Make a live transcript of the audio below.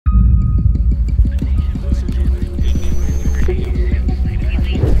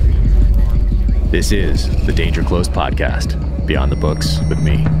This is the Danger Close podcast, Beyond the Books with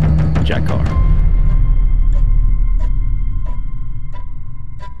me, Jack Carr.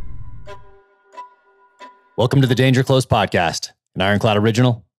 Welcome to the Danger Close podcast, an Ironclad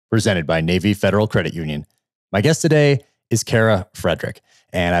original presented by Navy Federal Credit Union. My guest today is Frederick,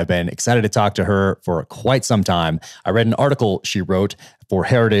 and I've been excited to talk to her for quite some time. I read an article she wrote for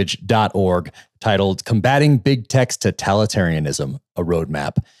heritage.org titled Combating Big Tech's Totalitarianism, a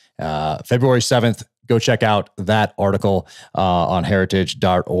Roadmap. February 7th, go check out that article on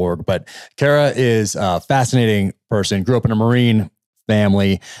heritage.org. But Kara is a fascinating person, grew up in a Marine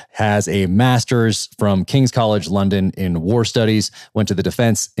family, has a master's from King's College London in war studies, went to the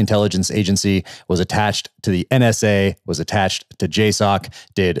Defense Intelligence Agency, was attached to the NSA, was attached to JSOC,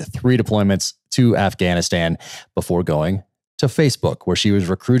 did 3 deployments to Afghanistan before going to Facebook, where she was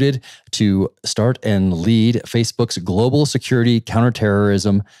recruited to start and lead Facebook's global security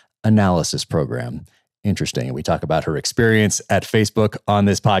counterterrorism analysis program. Interesting. We talk about her experience at Facebook on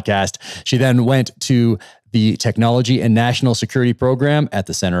this podcast. She then went to the Technology and National Security Program at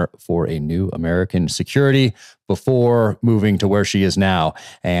the Center for a New American Security before moving to where she is now.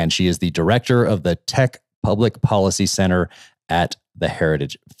 And she is the director of the Tech Public Policy Center at the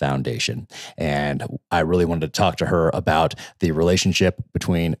Heritage Foundation. And I really wanted to talk to her about the relationship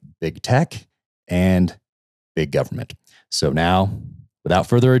between big tech and big government. So now, without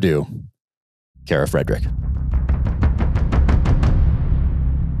further ado, Frederick.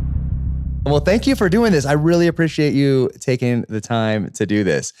 Well, thank you for doing this. I really appreciate you taking the time to do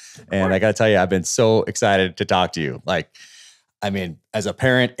this. And I got to tell you, I've been so excited to talk to you. As a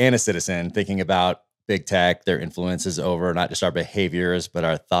parent and a citizen, thinking about big tech, their influences over not just our behaviors, but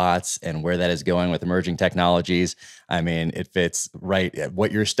our thoughts and where that is going with emerging technologies. It fits right at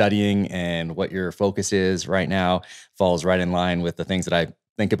what you're studying and what your focus is right now, falls right in line with the things that I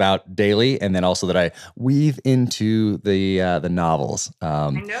think about daily, and then also that I weave into the novels. I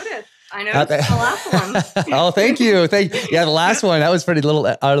noticed the last one. Oh, thank you. Yeah, the last one, that was pretty little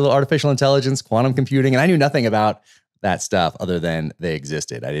artificial intelligence, quantum computing, and I knew nothing about that stuff other than they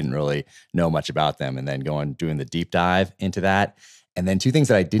existed. I didn't really know much about them, and then doing the deep dive into that. And then 2 things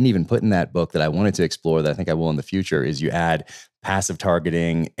that I didn't even put in that book that I wanted to explore that I think I will in the future is you add passive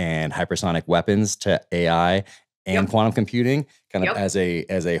targeting and hypersonic weapons to AI and quantum computing kind of as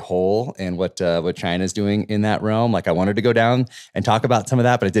a whole, and what China's doing in that realm. I wanted to go down and talk about some of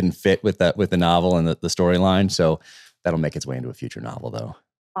that, but it didn't fit with the novel and the storyline. So that'll make its way into a future novel though.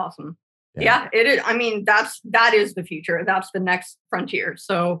 Awesome. Yeah, it is. That is the future. That's the next frontier.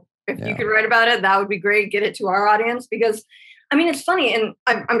 So if you could write about it, that would be great. Get it to our audience, because it's funny, and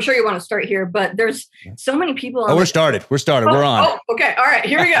I'm sure you want to start here, but there's so many people. We're started. We're on. Oh, okay. All right.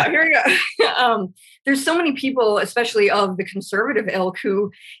 Here we go. There's so many people, especially of the conservative ilk,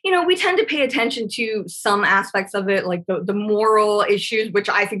 who, we tend to pay attention to some aspects of it, like the moral issues, which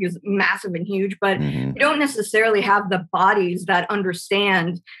I think is massive and huge, but we don't necessarily have the bodies that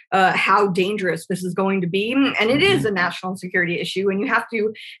understand how dangerous this is going to be. And it is a national security issue. And you have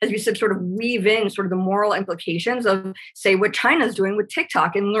to, as you said, sort of weave in sort of the moral implications of, say, what China's doing with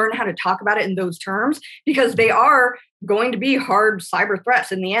TikTok, and learn how to talk about it in those terms, because they are going to be hard cyber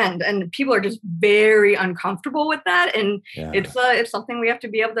threats in the end, and people are just very uncomfortable with that, and it's something we have to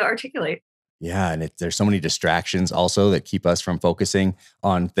be able to articulate. Yeah, and there's so many distractions also that keep us from focusing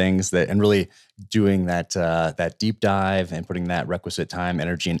on things and really doing that deep dive and putting that requisite time,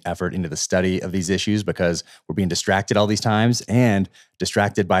 energy, and effort into the study of these issues, because we're being distracted all these times, and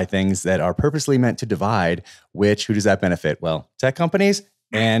distracted by things that are purposely meant to divide. Who does that benefit? Well, tech companies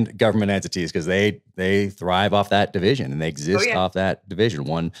and government entities, because they thrive off that division, and they exist off that division.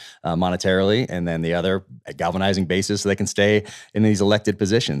 One monetarily, and then the other at galvanizing basis, so they can stay in these elected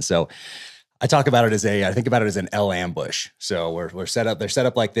positions. So I think about it as an L ambush. So they're set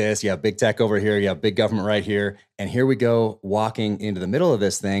up like this. You have big tech over here, you have big government right here, and here we go walking into the middle of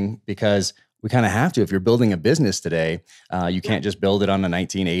this thing, because we kind of have to. If you're building a business today, you can't just build it on a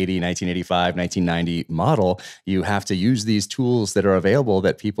 1980, 1985, 1990 model. You have to use these tools that are available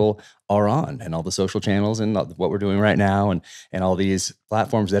that people are on, and all the social channels, and what we're doing right now, and all these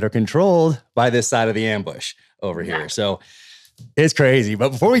platforms that are controlled by this side of the ambush over here. So it's crazy. But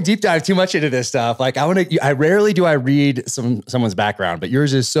before we deep dive too much into this stuff, I rarely do I read someone's background, but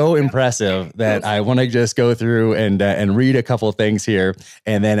yours is so impressive that I want to just go through and read a couple of things here,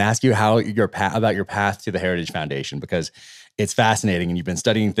 and then ask you about your path to the Heritage Foundation, because it's fascinating, and you've been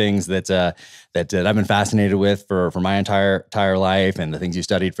studying things that I've been fascinated with for my entire life, and the things you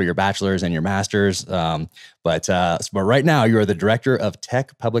studied for your bachelor's and your master's. But right now, you are the director of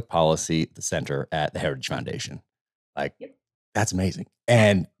Tech Public Policy Center at the Heritage Foundation. That's amazing.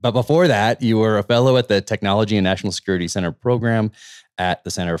 But before that, you were a fellow at the Technology and National Security Center program at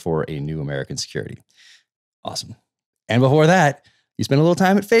the Center for a New American Security. Awesome. And before that, you spent a little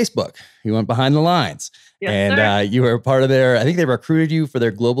time at Facebook. You went behind the lines. Yes, you were part of I think they recruited you for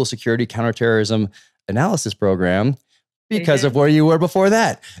their global security counterterrorism analysis program because of where you were before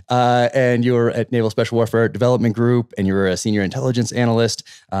that. And you were at Naval Special Warfare Development Group, and you were a Senior Intelligence Analyst.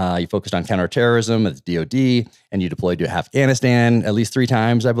 You focused on counterterrorism at the DoD, and you deployed to Afghanistan at least 3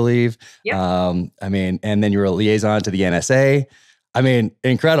 times, I believe. Yep. And then you were a liaison to the NSA. I mean,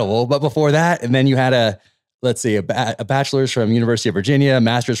 incredible. But before that, and then you had a bachelor's from University of Virginia, a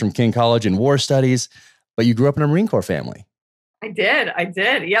master's from King College in War Studies, but you grew up in a Marine Corps family. I did.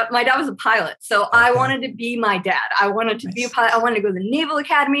 Yep. My dad was a pilot. So I wanted to be my dad. I wanted to be a pilot. I wanted to go to the Naval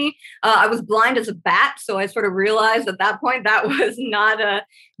Academy. I was blind as a bat. So I sort of realized at that point that was not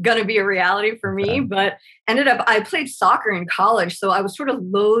going to be a reality for me, but I played soccer in college. So I was sort of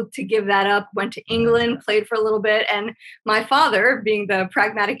loath to give that up, went to England, played for a little bit. And my father, being the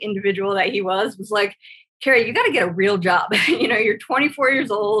pragmatic individual that he was like, Carrie, you got to get a real job. You're 24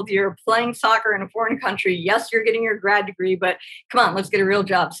 years old. You're playing soccer in a foreign country. Yes, you're getting your grad degree, but come on, let's get a real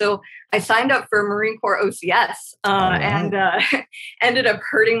job. So I signed up for Marine Corps OCS and ended up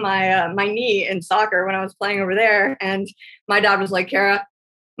hurting my knee in soccer when I was playing over there. And my dad was like, Kara,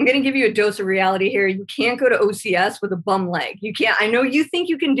 I'm going to give you a dose of reality here. You can't go to OCS with a bum leg. You can't. I know you think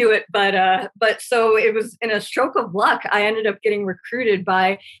you can do it, but so it was in a stroke of luck. I ended up getting recruited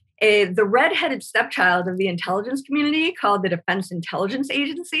by the redheaded stepchild of the intelligence community called the Defense Intelligence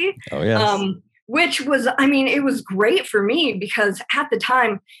Agency. Oh, yes. Which was, it was great for me because at the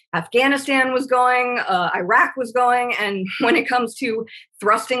time, Afghanistan was going, Iraq was going. And when it comes to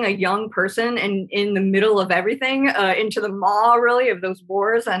thrusting a young person in the middle of everything into the maw, really, of those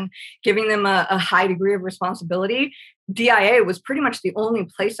wars and giving them a high degree of responsibility, DIA was pretty much the only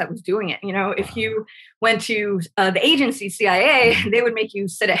place that was doing it. If you went to the agency CIA, they would make you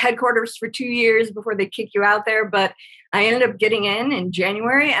sit at headquarters for 2 years before they kick you out there. But I ended up getting in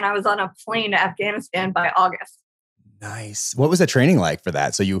January, and I was on a plane to Afghanistan by August. Nice. What was the training like for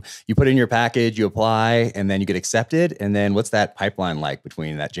that? So you put in your package, you apply, and then you get accepted. And then what's that pipeline like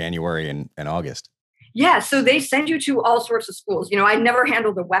between that January and August? Yeah, so they send you to all sorts of schools. I'd never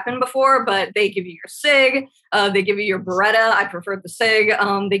handled a weapon before, but they give you your SIG, they give you your Beretta. I preferred the SIG.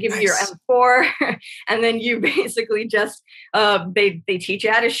 They give you your M4, and then you basically just they teach you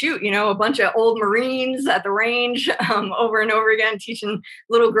how to shoot. A bunch of old Marines at the range over and over again, teaching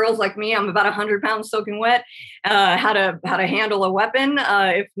little girls like me. I'm about 100 pounds soaking wet. How to handle a weapon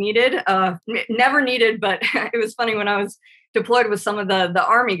if needed. Never needed, but it was funny when I was deployed with some of the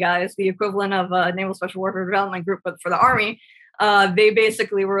Army guys, the equivalent of Naval Special Warfare Development Group, but for the Army. They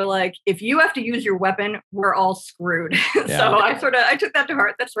basically were like, if you have to use your weapon, we're all screwed. Yeah. So I took that to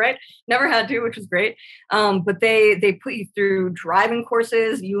heart. That's right. Never had to, which was great. But they put you through driving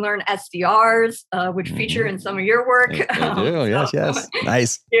courses. You learn SDRs, which feature in some of your work. They do. Yes.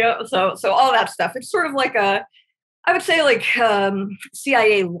 Nice. Yeah. So all that stuff. It's sort of like I would say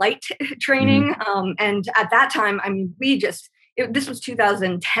CIA light training. And at that time, this was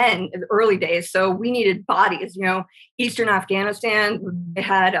 2010, the early days. So we needed bodies, Eastern Afghanistan. They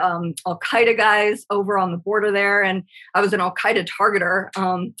had Al-Qaeda guys over on the border there. And I was an Al-Qaeda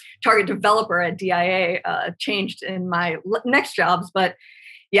target developer at DIA, changed in my next jobs. But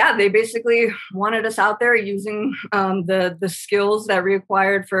yeah, they basically wanted us out there using the skills that we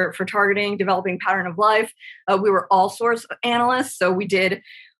required for targeting, developing pattern of life. We were all source analysts. So we did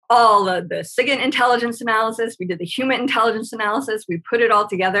all the SIGINT intelligence analysis. We did the human intelligence analysis. We put it all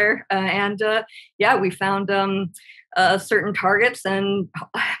together. We found certain targets and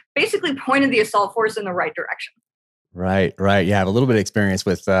basically pointed the assault force in the right direction. Right. Yeah, I have a little bit of experience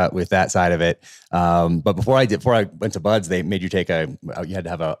with that side of it. But before I went to BUDS, they made you you had to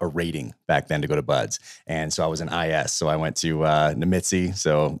have a rating back then to go to BUDS. And so I was an IS. So I went to NMITSI,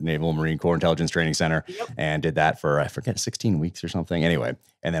 so Naval Marine Corps Intelligence Training Center, and did that for, I forget, 16 weeks or something. Anyway,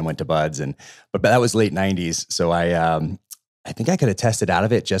 and then went to BUDS. But that was late 90s. So I think I could have tested out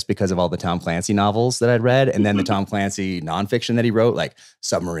of it just because of all the Tom Clancy novels that I'd read. And then the Tom Clancy nonfiction that he wrote, like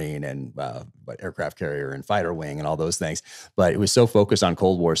Submarine and Aircraft Carrier and Fighter Wing and all those things. But it was so focused on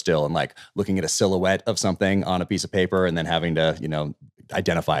Cold War still, and like looking at a silhouette of something on a piece of paper and then having to,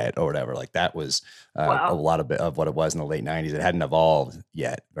 identify it or whatever. Like that was a lot of what it was in the late 90s. It hadn't evolved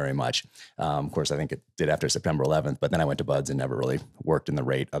yet very much. Of course, I think it did after September 11th, but then I went to Buds and never really worked in the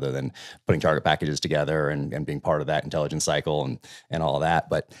rate other than putting target packages together and being part of that intelligence cycle and all of that.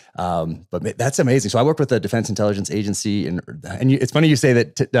 But that's amazing. So I worked with the Defense Intelligence Agency, and it's funny you say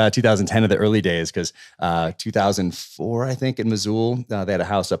that 2010 of the early days, because 2004, I think, in Missoula, they had a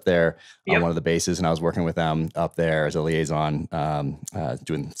house up there on one of the bases, and I was working with them up there as a liaison,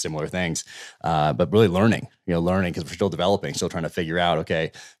 doing similar things, but really learning because we're still developing, still trying to figure out,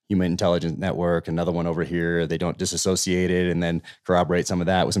 okay, human intelligence network, another one over here. They don't disassociate it and then corroborate some of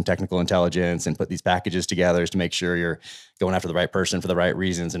that with some technical intelligence and put these packages together to make sure you're going after the right person for the right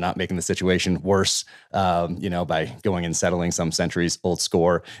reasons and not making the situation worse, by going and settling some centuries old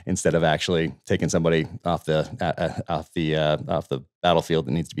score instead of actually taking somebody off the battlefield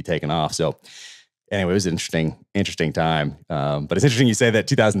that needs to be taken off. So anyway, it was an interesting time. But it's interesting you say that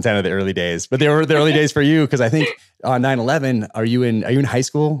 2010 are the early days, but they were the early days for you, because I think on 9/11, are you in high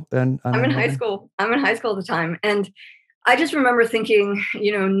school then? I'm in high school. I'm in high school at the time. And I just remember thinking,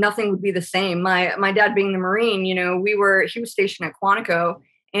 nothing would be the same. My dad being the Marine, he was stationed at Quantico,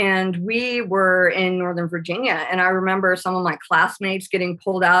 and we were in Northern Virginia. And I remember some of my classmates getting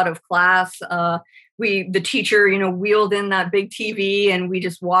pulled out of class. The teacher, wheeled in that big TV, and we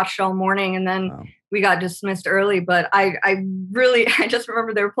just watched all morning, and then we got dismissed early. But I just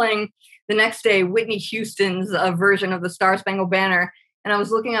remember they were playing the next day Whitney Houston's version of the Star Spangled Banner. And I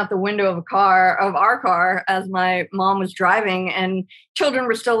was looking out the window of our car as my mom was driving, and children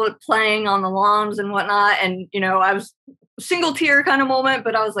were still playing on the lawns and whatnot. And, I was single tear kind of moment,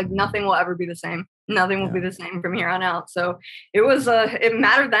 but I was like, nothing will ever be the same. Nothing will be the same from here on out. So it was, it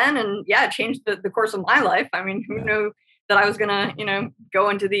mattered then. And it changed the course of my life. I mean, who knew that I was going to, go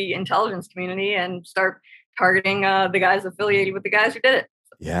into the intelligence community and start targeting the guys affiliated with the guys who did it.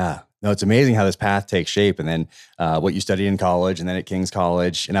 Yeah. No, it's amazing how this path takes shape, and then what you studied in college and then at King's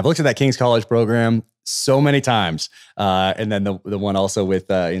College. And I've looked at that King's College program so many times. And then the one also with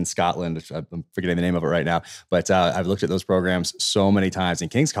in Scotland, which I'm forgetting the name of it right now, but I've looked at those programs so many times.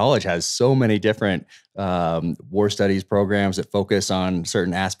 And King's College has so many different war studies programs that focus on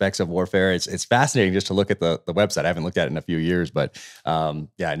certain aspects of warfare. It's fascinating just to look at the website. I haven't looked at it in a few years, but I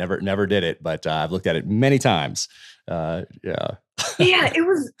never did it, but I've looked at it many times. It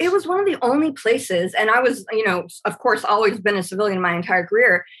was one of the only places, and I was, of course, always been a civilian my entire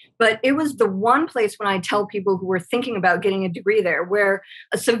career, but it was the one place when I tell people who were thinking about getting a degree there where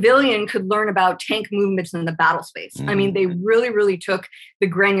a civilian could learn about tank movements in the battle space. I mean, they really, really took the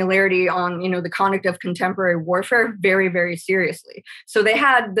granularity on, the conduct of contemporary warfare very, very seriously. So they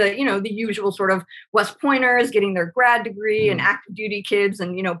had the usual sort of West Pointers getting their grad degree and active duty kids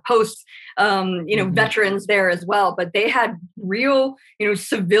and, post, veterans there as well. But they had real,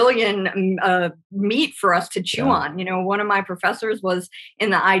 civilian meat for us to chew on. One of my professors was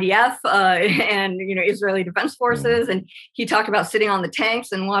in the IDF and, Israeli Defense Forces. And he talked about sitting on the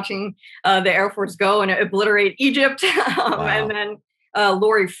tanks and watching the Air Force go and obliterate Egypt. And then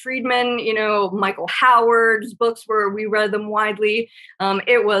Lori Friedman, Michael Howard's books we read them widely.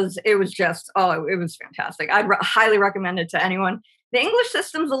 It was fantastic. I'd highly recommend it to anyone. The English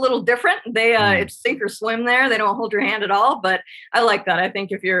system's a little different. It's sink or swim there. They don't hold your hand at all, but I like that. I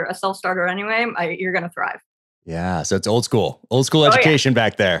think if you're a self-starter anyway, you're going to thrive. Yeah. So it's old school education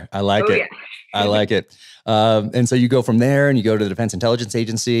back there. I like it. Yeah. I like it. And so you go from there and you go to the Defense Intelligence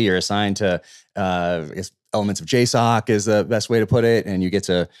Agency. You're assigned to, elements of JSOC is the best way to put it. And you get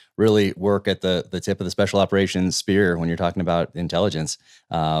to really work at the tip of the special operations spear when you're talking about intelligence.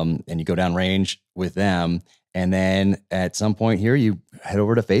 And you go down range with them. And then at some point here, you head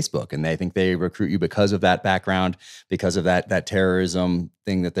over to Facebook, and I think they recruit you because of that background, because of that terrorism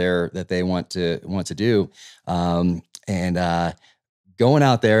thing that they want to do. And going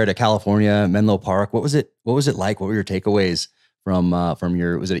out there to California, Menlo Park, what was it like? What were your takeaways from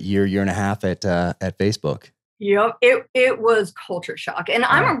your, was it a year and a half at Facebook? Yep. It was culture shock. And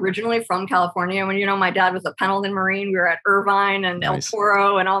I'm originally from California. When, my dad was a Pendleton Marine, we were at Irvine and El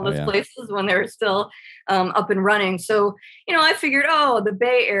Toro and all those places when they were still up and running. So, I figured, the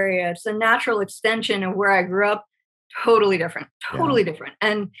Bay Area, it's a natural extension of where I grew up. Totally different.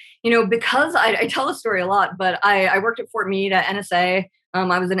 And, because I tell the story a lot, but I worked at Fort Meade at NSA.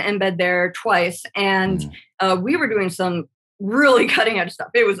 I was in embed there twice, and we were doing some really cutting edge stuff.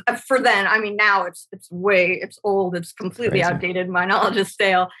 It was for then. I mean, now it's old. It's completely outdated. My knowledge is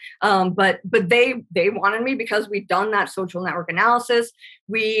stale. But they wanted me because we'd done that social network analysis.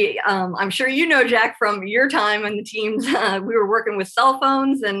 We, I'm sure you know, Jack, from your time in the teams, we were working with cell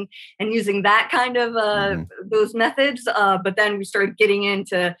phones and using that kind of those methods. But then we started getting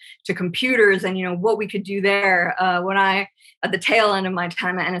into computers and what we could do there. When I at the tail end of my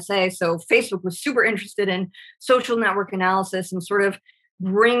time at NSA. So Facebook was super interested in social network analysis and sort of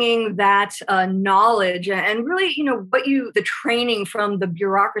bringing that knowledge and really, the training from the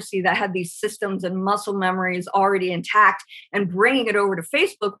bureaucracy that had these systems and muscle memories already intact and bringing it over to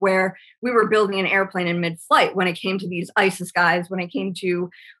Facebook, where we were building an airplane in mid-flight when it came to these ISIS guys, when it came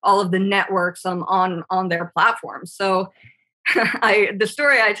to all of the networks on their platforms. So the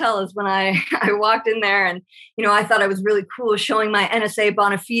story I tell is when I walked in there and, I thought I was really cool showing my NSA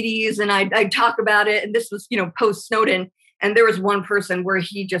bona fides and I'd talk about it. And this was, post Snowden. And there was one person where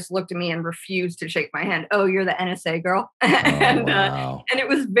he just looked at me and refused to shake my hand. Oh, you're the NSA girl. Wow. And it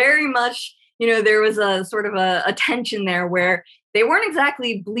was very much, there was a sort of a tension there where they weren't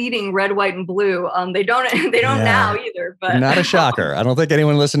exactly bleeding red, white, and blue. They don't now either. But not a shocker. I don't think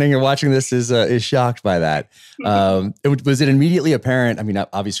anyone listening or watching this is shocked by that. Was it immediately apparent? I mean,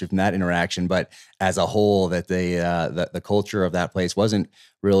 obviously from that interaction, but as a whole, that the culture of that place wasn't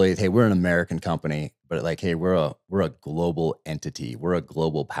really, hey, we're an American company, but like, hey, we're a global entity. We're a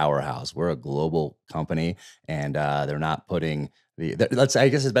global powerhouse. We're a global company, and they're not putting I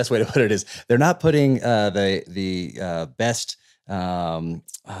guess the best way to put it is they're not putting the best. They're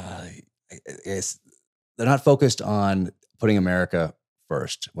not focused on putting America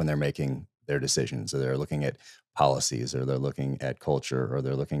first when they're making their decisions. So they're looking at policies, or they're looking at culture, or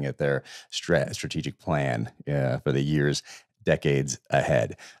they're looking at their strategic plan for the years, decades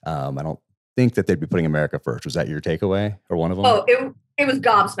ahead. I don't think that they'd be putting America first. Was that your takeaway, or one of them? Oh, it was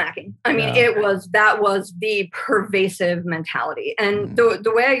gobsmacking. I mean, that was the pervasive mentality. And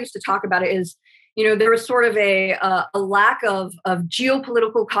the way I used to talk about it is, there was sort of a lack of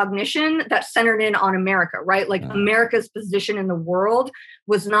geopolitical cognition that centered in on America, right? Like America's position in the world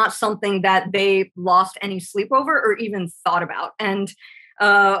was not something that they lost any sleep over or even thought about. And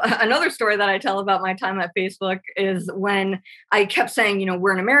another story that I tell about my time at Facebook is when I kept saying,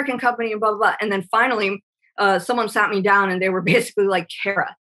 we're an American company and blah, blah, blah. And then finally, someone sat me down and they were basically like,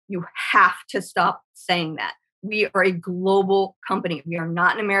 Kara, you have to stop saying that. We are a global company. We are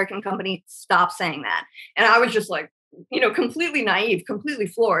not an American company. Stop saying that. And I was just like, completely naive, completely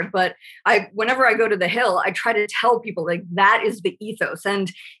floored. But whenever I go to the Hill, I try to tell people like that is the ethos.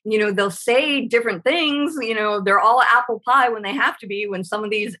 And, they'll say different things, they're all apple pie when they have to be, when some of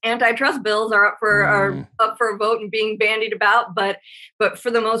these antitrust bills are up for a vote and being bandied about. But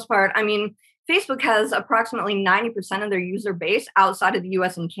for the most part, I mean, Facebook has approximately 90% of their user base outside of the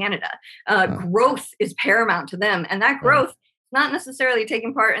US and Canada. Growth is paramount to them. And that growth is not necessarily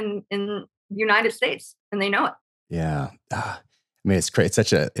taking part in the United States. And they know it. Yeah. I mean, it's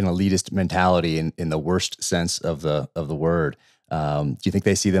such an elitist mentality in the worst sense of the word. Do you think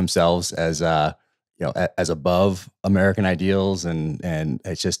they see themselves as, as above American ideals? And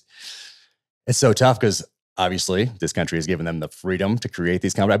it's so tough because obviously, this country has given them the freedom to create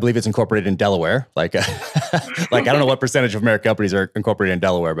these companies. I believe it's incorporated in Delaware. Like I don't know what percentage of American companies are incorporated in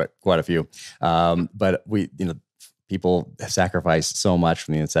Delaware, but quite a few. But people have sacrificed so much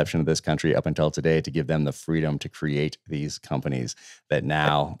from the inception of this country up until today to give them the freedom to create these companies that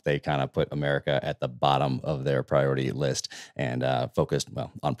now they kind of put America at the bottom of their priority list and focused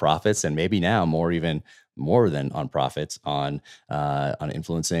on profits, and maybe now more than on profits on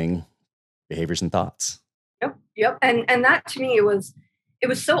influencing behaviors and thoughts. Yep. And that to me, it was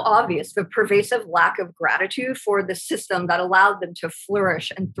so obvious, the pervasive lack of gratitude for the system that allowed them to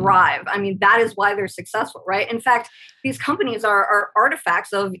flourish and thrive. I mean, that is why they're successful, right? In fact, these companies are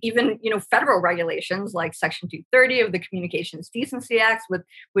artifacts of even, federal regulations like Section 230 of the Communications Decency Act,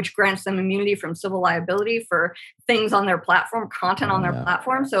 which grants them immunity from civil liability for things on their platform, content on their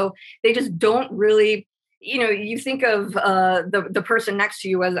platform. So they just don't really, you think of the person next to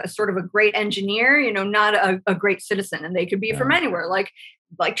you as a sort of a great engineer, not a great citizen. And they could be from anywhere, like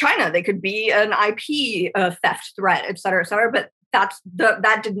China. They could be an IP theft threat, et cetera, et cetera. But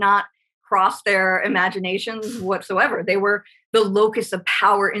that did not cross their imaginations whatsoever. They were the locus of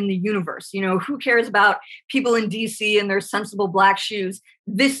power in the universe. Who cares about people in DC and their sensible black shoes?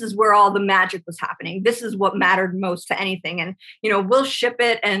 This is where all the magic was happening. This is what mattered most to anything. And, we'll ship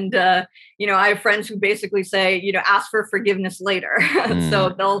it. And, I have friends who basically say, ask for forgiveness later.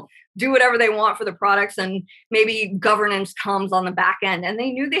 So they'll do whatever they want for the products, and maybe governance comes on the back end. And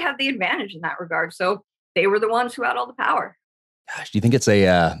they knew they had the advantage in that regard. So they were the ones who had all the power. Gosh, do you think it's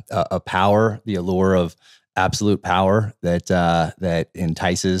a power, the allure of absolute power that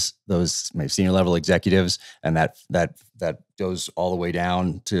entices those maybe senior level executives, and that goes all the way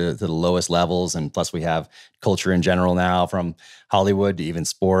down to the lowest levels? And plus, we have culture in general now, from Hollywood to even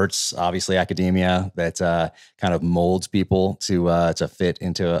sports, obviously academia, that kind of molds people to fit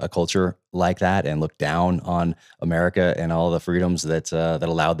into a culture like that and look down on America and all the freedoms that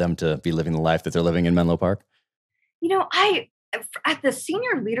allowed them to be living the life that they're living in Menlo Park. I at the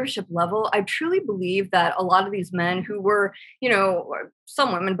senior leadership level, I truly believe that a lot of these men who were,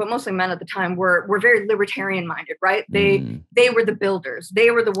 some women, but mostly men at the time, were very libertarian minded, right? They were the builders.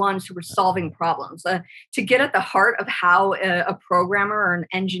 They were the ones who were solving problems. To get at the heart of how a programmer or an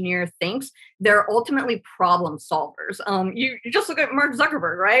engineer thinks, they're ultimately problem solvers. You just look at Mark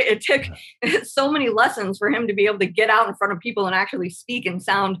Zuckerberg, right? It took so many lessons for him to be able to get out in front of people and actually speak and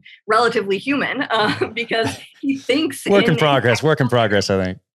sound relatively human, because he thinks work in progress, I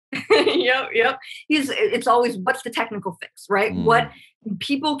think. Yep. It's always, what's the technical fix, right? What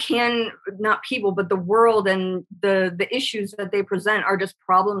people not people, but the world and the issues that they present are just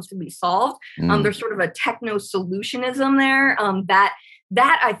problems to be solved. There's sort of a techno solutionism there.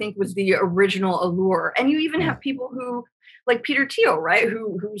 That I think was the original allure. And you even have people who, like Peter Thiel, right,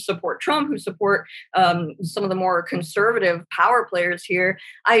 who support Trump, who support some of the more conservative power players here.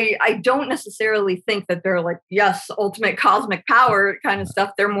 I don't necessarily think that they're like, yes, ultimate cosmic power kind of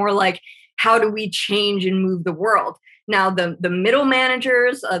stuff. They're more like, how do we change and move the world? Now, the middle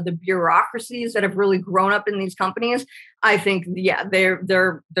managers, the bureaucracies that have really grown up in these companies, I think,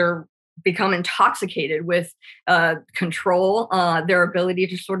 they're become intoxicated with control, their ability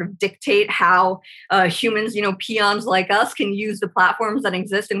to sort of dictate how humans, peons like us, can use the platforms that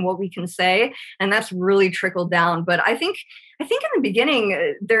exist and what we can say. And that's really trickled down. But I think in the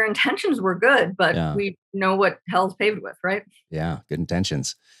beginning, their intentions were good, but we know what hell's paved with, right? Yeah, good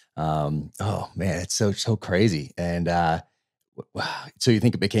intentions. Oh man, it's so crazy. And so you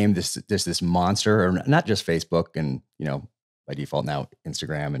think it became this monster, or not just Facebook and, by default now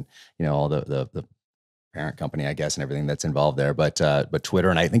Instagram and, all the parent company, I guess, and everything that's involved there, but Twitter.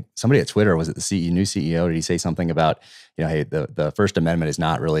 And I think somebody at Twitter, was it the new CEO? Did he say something about, hey, the First Amendment is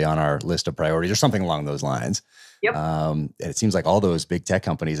not really on our list of priorities, or something along those lines? Yep. And it seems like all those big tech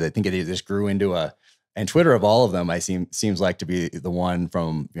companies, I think it just grew into and Twitter, of all of them, seems like to be the one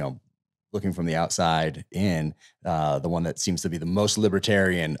from, looking from the outside in, the one that seems to be the most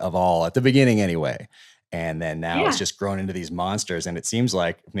libertarian of all at the beginning anyway. And then now it's just grown into these monsters. And it seems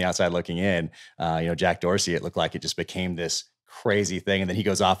like from the outside looking in, Jack Dorsey, it looked like it just became this crazy thing. And then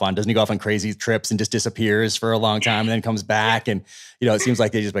doesn't he go off on crazy trips and just disappears for a long time and then comes back? And, it seems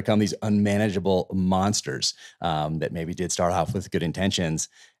like they just become these unmanageable monsters that maybe did start off with good intentions.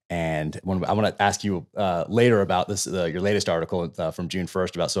 And I want to ask you later about this, your latest article from June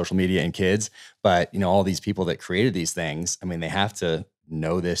 1st about social media and kids. But, all these people that created these things, I mean, they have to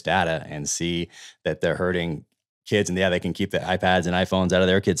know this data and see that they're hurting kids. And they can keep the iPads and iPhones out of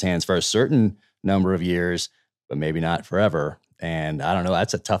their kids' hands for a certain number of years, but maybe not forever. And I don't know,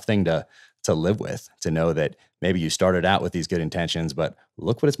 that's a tough thing to live with, to know that maybe you started out with these good intentions, but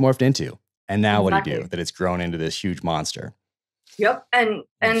look what it's morphed into. And now What do you do? That it's grown into this huge monster. Yep. And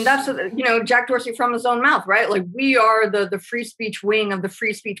that's, Jack Dorsey from his own mouth, right? Like, we are the free speech wing of the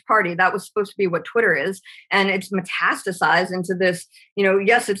free speech party. That was supposed to be what Twitter is. And it's metastasized into this,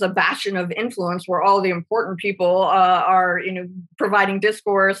 yes, it's a bastion of influence where all the important people are, providing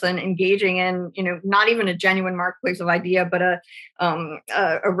discourse and engaging in, not even a genuine marketplace of idea, but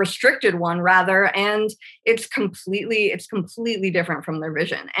a restricted one rather. And it's completely different from their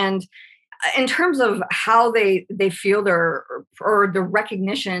vision. And in terms of how they feel or the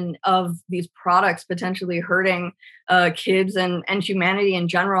recognition of these products potentially hurting kids and humanity in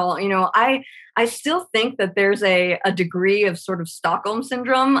general, I still think that there's a degree of sort of Stockholm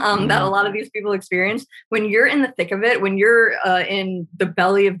syndrome that a lot of these people experience. When you're in the thick of it, when you're in the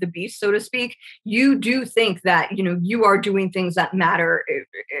belly of the beast, so to speak, you do think that, you are doing things that matter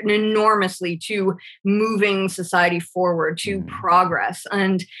enormously to moving society forward, to progress.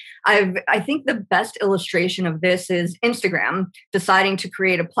 And I think the best illustration of this is Instagram deciding to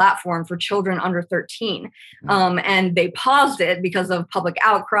create a platform for children under 13. And they paused it because of public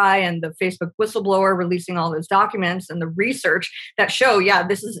outcry and the Facebook whistleblower releasing all those documents and the research that show, yeah,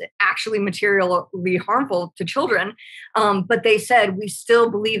 this is actually materially harmful to children. But they said, we still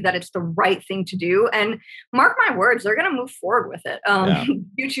believe that it's the right thing to do. And mark my words, they're going to move forward with it.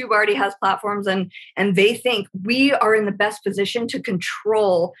 YouTube already has platforms, and they think we are in the best position to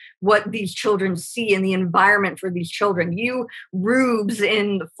control what these children see in the environment for these children. You rubes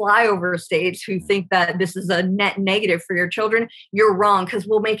in the flyover states who think that this is a net negative for your children, you're wrong, because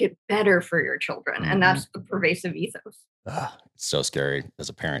we'll make it better for your children. And that's the pervasive ethos. It's so scary as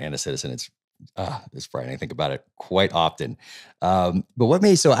a parent and a citizen. It's frightening. I think about it quite often. But what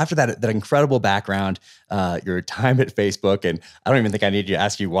made, so after that incredible background, your time at Facebook, and I don't even think I need to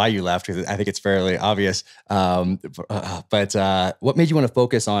ask you why you left, because I think it's fairly obvious. But what made you want to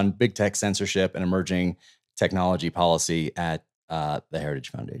focus on big tech censorship and emerging technology policy at the Heritage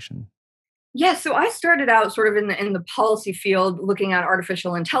Foundation? Yeah, so I started out sort of in the policy field, looking at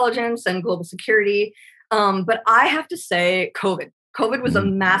artificial intelligence and global security. But I have to say, COVID was a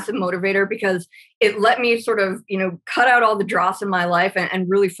massive motivator, because it let me sort of, cut out all the dross in my life and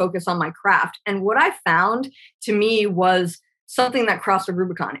really focus on my craft. And what I found, to me, was something that crossed the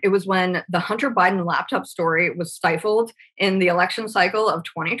Rubicon. It was when the Hunter Biden laptop story was stifled in the election cycle of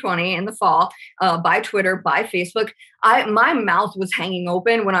 2020 in the fall by Twitter, by Facebook. My mouth was hanging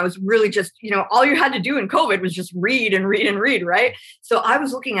open when I was really just, all you had to do in COVID was just read and read and read, right? So I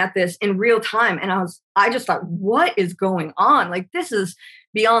was looking at this in real time, and I just thought, what is going on? Like, this is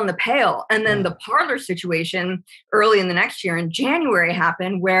beyond the pale. And then the Parler situation early in the next year in January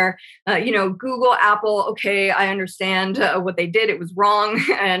happened, where, Google, Apple, okay, I understand what they did. It was wrong,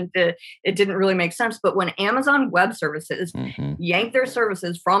 and it didn't really make sense. But when Amazon Web Services yanked their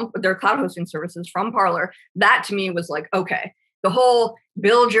services from their cloud hosting services from Parler, that to me was like, okay, the whole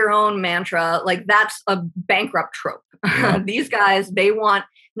build your own mantra, like, that's a bankrupt trope. These guys, they want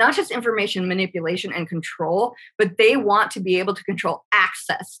not just information manipulation and control, but they want to be able to control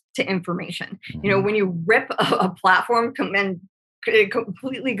access to information. When you rip a platform and it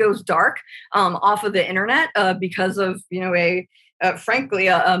completely goes dark off of the internet because of, frankly,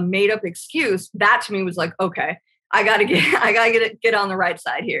 a made up excuse, that to me was like, okay, I gotta get on the right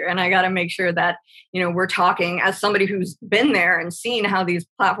side here. And I gotta make sure that, we're talking as somebody who's been there and seen how these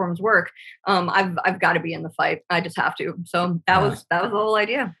platforms work. I've got to be in the fight. I just have to. So that was the whole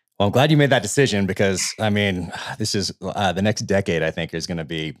idea. Well, I'm glad you made that decision, because this is the next decade, I think, is going to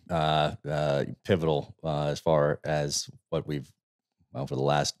be pivotal as far as what we've, for the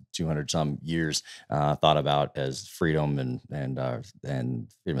last 200 some years, thought about as freedom and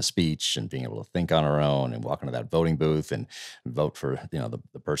freedom of speech, and being able to think on our own and walk into that voting booth and vote for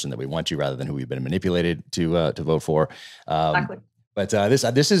the person that we want to, rather than who we've been manipulated to vote for. Exactly. But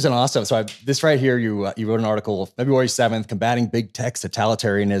this is an awesome. So this right here, you wrote an article, February 7th, Combating Big Tech's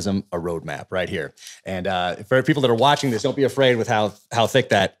Totalitarianism, a Roadmap, right here. And for people that are watching this, don't be afraid with how thick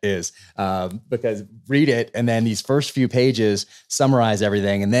that is, because read it, and then these first few pages summarize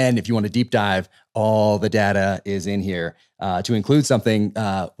everything. And then if you want to deep dive, all the data is in here to include something.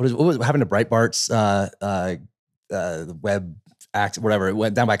 What was happened to Breitbart's the web act, whatever? It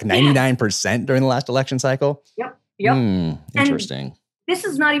went down by like 99% during the last election cycle. Yep. Interesting. And this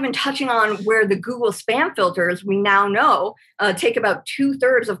is not even touching on where the Google spam filters, we now know, take about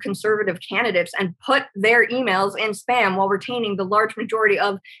 2/3 of conservative candidates and put their emails in spam, while retaining the large majority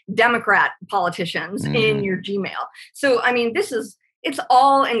of Democrat politicians in your Gmail. So, it's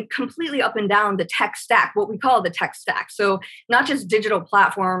all and completely up and down the tech stack, what we call the tech stack. So not just digital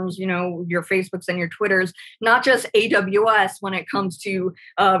platforms, your Facebooks and your Twitters, not just AWS when it comes to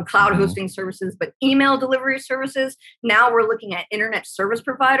cloud hosting services, but email delivery services. Now we're looking at internet service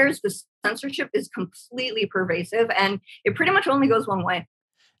providers. The censorship is completely pervasive, and it pretty much only goes one way.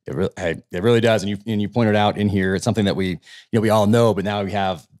 It really does. And you pointed out in here, it's something that we all know, but now we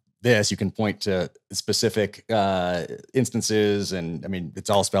have this, you can point to specific instances, and it's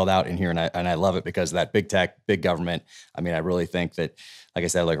all spelled out in here, and I love it, because that big tech, big government. I really think that, like I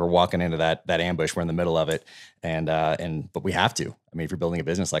said, like, we're walking into that ambush. We're in the middle of it, but we have to. If you're building a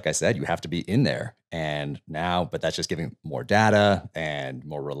business, like I said, you have to be in there. And now, but that's just giving more data and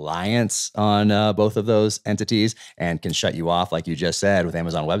more reliance on both of those entities, and can shut you off, like you just said, with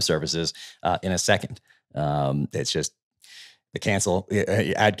Amazon Web Services in a second. It's just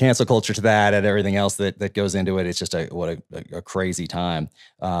add cancel culture to that, and everything else that goes into it. It's just a crazy time.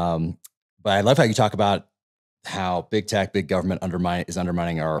 But I love how you talk about how big tech, big government is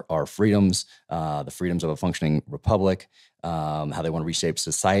undermining our freedoms, the freedoms of a functioning republic, how they want to reshape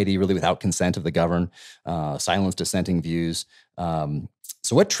society really without consent of the governed, silence dissenting views.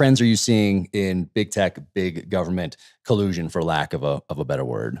 So what trends are you seeing in big tech, big government collusion, for lack of a better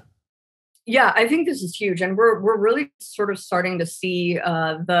word? Yeah, I think this is huge, and we're really sort of starting to see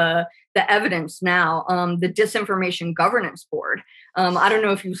the evidence now. The Disinformation Governance Board. I don't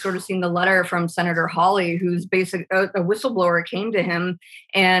know if you've sort of seen the letter from Senator Hawley, who's a whistleblower came to him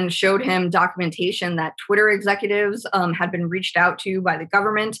and showed him documentation that Twitter executives had been reached out to by the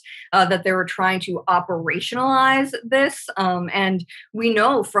government, that they were trying to operationalize this. And we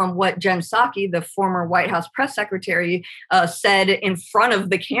know from what Jen Psaki, the former White House press secretary, said in front of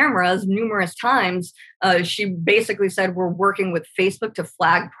the cameras numerous times. She basically said, we're working with Facebook to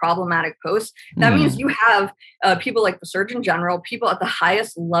flag problematic posts. That means you have people like the Surgeon General, people at the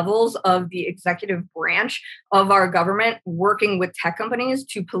highest levels of the executive branch of our government working with tech companies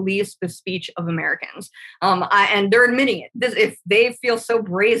to police the speech of Americans. And they're admitting it. If they feel so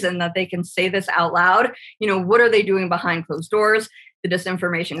brazen that they can say this out loud, what are they doing behind closed doors? The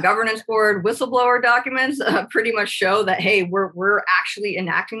Disinformation Governance Board whistleblower documents pretty much show that, hey, we're actually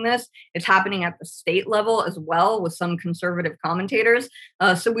enacting this. It's happening at the state level as well with some conservative commentators.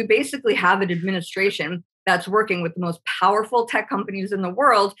 So we basically have an administration that's working with the most powerful tech companies in the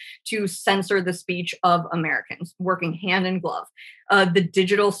world to censor the speech of Americans, working hand in glove. The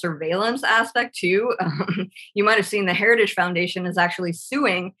digital surveillance aspect too. You might have seen the Heritage Foundation is actually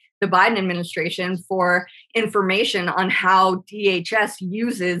suing the Biden administration for information on how DHS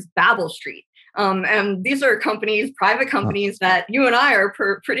uses Babel Street. And these are companies, private companies that you and I are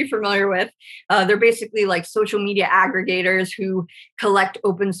pretty familiar with. They're basically like social media aggregators who collect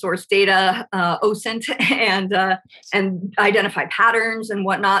open source data, OSINT, and identify patterns and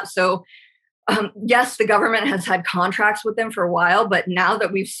whatnot. So yes, the government has had contracts with them for a while, but now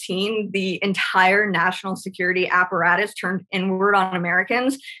that we've seen the entire national security apparatus turned inward on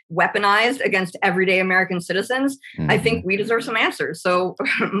Americans, weaponized against everyday American citizens, I think we deserve some answers. So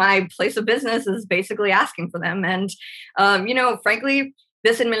my place of business is basically asking for them. And, frankly,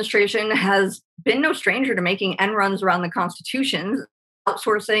 this administration has been no stranger to making end runs around the Constitution,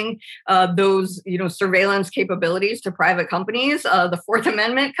 outsourcing those surveillance capabilities to private companies. The Fourth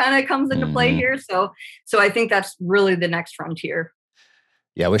Amendment kind of comes into play here. So I think that's really the next frontier.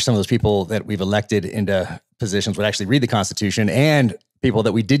 Yeah, I wish some of those people that we've elected into positions would actually read the Constitution, and people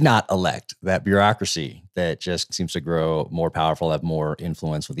that we did not elect, that bureaucracy that just seems to grow more powerful, have more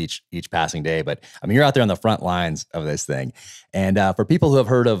influence with each passing day. But I mean, you're out there on the front lines of this thing. And for people who have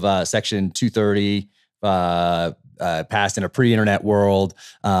heard of Section 230, passed in a pre-internet world.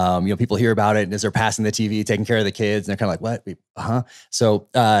 People hear about it as they're passing the TV, taking care of the kids, and they're kind of like, what? So,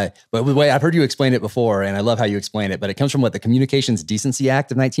 but the way I've heard you explain it before, and I love how you explain it, but it comes from the Communications Decency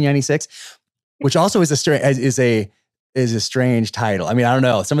Act of 1996, which also is a strange title. I mean, I don't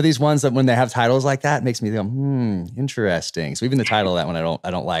know. Some of these ones that when they have titles like that makes me go, interesting. So even the title of that one,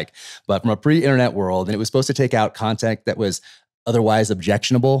 I don't like, but from a pre-internet world, and it was supposed to take out content that was otherwise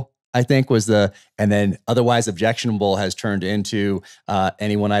objectionable, I think and then otherwise objectionable has turned into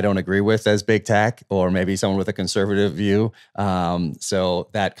anyone I don't agree with as big tech, or maybe someone with a conservative view. So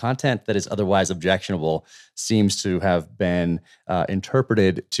that content that is otherwise objectionable seems to have been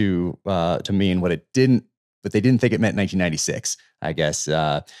interpreted to mean what they didn't think it meant in 1996, I guess.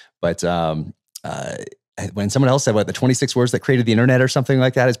 When someone else said the 26 words that created the internet or something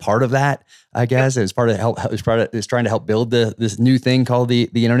like that is part of that, I guess it was part of is trying to help build this new thing called the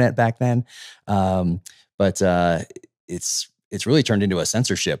internet back then. But it's really turned into a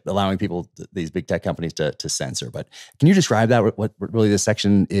censorship, allowing people, these big tech companies to censor. But can you describe that, what really this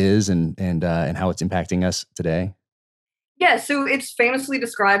section is and how it's impacting us today? Yeah, so it's famously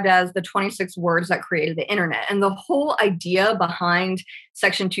described as the 26 words that created the internet. And the whole idea behind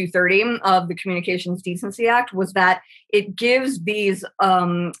Section 230 of the Communications Decency Act was that it gives these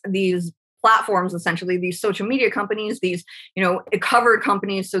platforms, essentially these social media companies, these, covered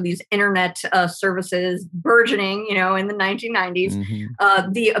companies, so these internet services burgeoning, in the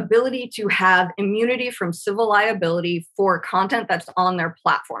 1990s, the ability to have immunity from civil liability for content that's on their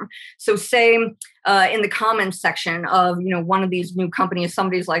platform. So say in the comments section of, one of these new companies,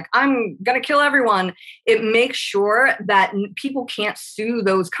 somebody's like, I'm going to kill everyone. It makes sure that people can't sue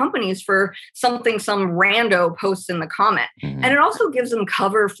those companies for something some rando posts in the comment. And it also gives them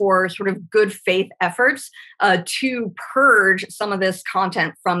cover for sort of good faith efforts to purge some of this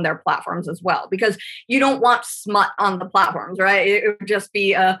content from their platforms as well, because you don't want smut on the platforms, right? It would just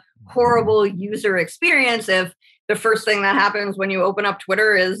be a horrible user experience if the first thing that happens when you open up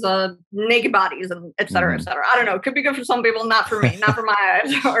Twitter is naked bodies and et cetera, et cetera. I don't know. It could be good for some people, not for me, not for my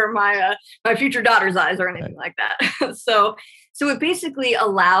eyes or my future daughter's eyes or anything like that. So it basically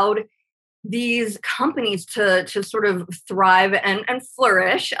allowed these companies to sort of thrive and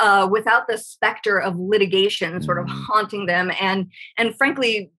flourish without the specter of litigation sort of haunting them and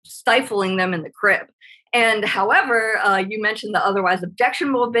frankly stifling them in the crib. And however, you mentioned the otherwise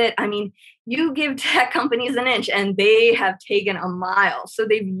objectionable bit. I mean, you give tech companies an inch and they have taken a mile. So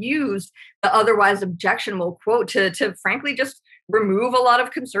they've used the otherwise objectionable quote to frankly just remove a lot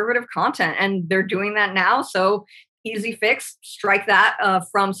of conservative content. And they're doing that now. So easy fix, strike that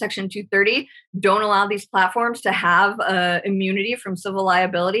from Section 230. Don't allow these platforms to have immunity from civil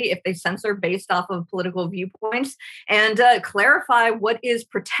liability if they censor based off of political viewpoints, and clarify what is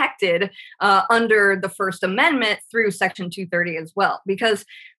protected under the First Amendment through Section 230 as well. Because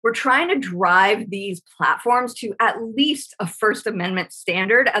we're trying to drive these platforms to at least a First Amendment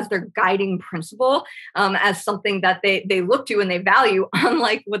standard as their guiding principle, as something that they look to and they value,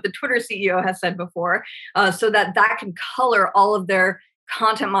 unlike what the Twitter CEO has said before, so that can color all of their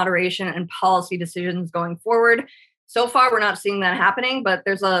content moderation and policy decisions going forward. So far, we're not seeing that happening, but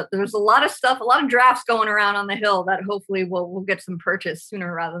there's a lot of stuff, a lot of drafts going around on the Hill that hopefully we'll get some purchase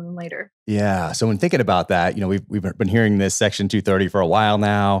sooner rather than later. Yeah. So when thinking about that, we've been hearing this Section 230 for a while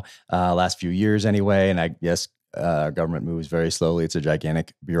now, last few years anyway, and I guess our government moves very slowly. It's a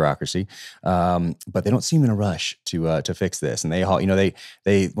gigantic bureaucracy, but they don't seem in a rush to fix this. And they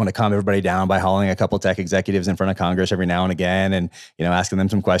want to calm everybody down by hauling a couple tech executives in front of Congress every now and again, and asking them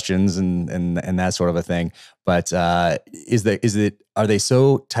some questions and that sort of a thing. But are they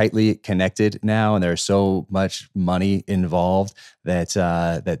so tightly connected now, and there's so much money involved that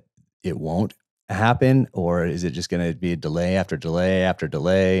it won't happen? Or is it just going to be delay after delay after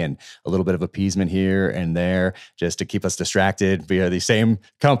delay and a little bit of appeasement here and there just to keep us distracted via these same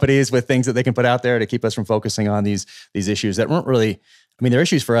companies with things that they can put out there to keep us from focusing on these issues that weren't really, I mean, they're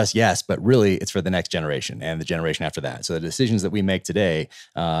issues for us, yes, but really it's for the next generation and the generation after that. So the decisions that we make today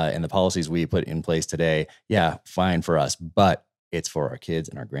and the policies we put in place today, yeah, fine for us, but it's for our kids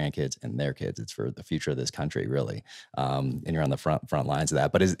and our grandkids and their kids. It's for the future of this country, really. And you're on the front lines of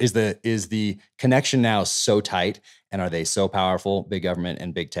that. But is the connection now so tight, and are they so powerful, big government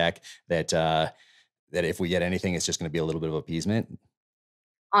and big tech, that if we get anything, it's just going to be a little bit of appeasement?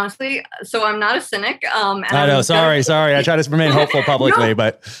 Honestly, so I'm not a cynic. I know. Sorry. I try to remain hopeful publicly,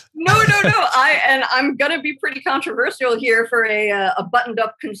 but no. I'm gonna be pretty controversial here for a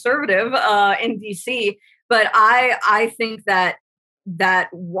buttoned-up conservative in DC. But I think that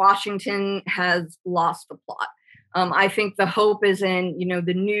Washington has lost the plot. I think the hope is in,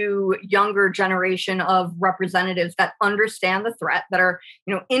 the new younger generation of representatives that understand the threat, that are,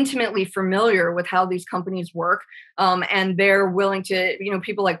 intimately familiar with how these companies work. And they're willing to,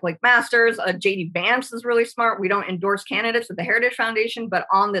 people like Blake Masters, JD Vance is really smart. We don't endorse candidates at the Heritage Foundation, but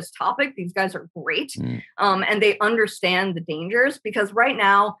on this topic, these guys are great. And they understand the dangers, because right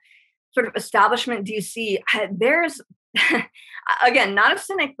now, sort of establishment DC, there's, again, not a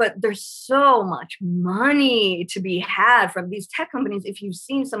cynic, but there's so much money to be had from these tech companies. If you've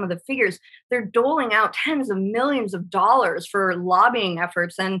seen some of the figures, they're doling out tens of millions of dollars for lobbying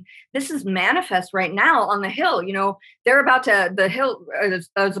efforts. And this is manifest right now on the Hill. The Hill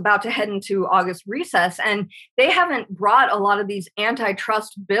is about to head into August recess, and they haven't brought a lot of these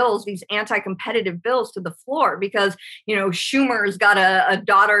antitrust bills, these anti-competitive bills to the floor because, Schumer's got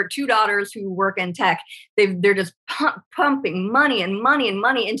two daughters who work in tech. They're just pumping money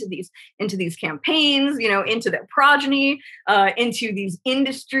into these campaigns, into their progeny, into these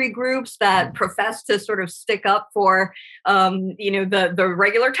industry groups that profess to sort of stick up for, the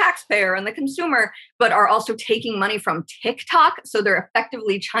regular taxpayer and the consumer, but are also taking money from TikTok. So they're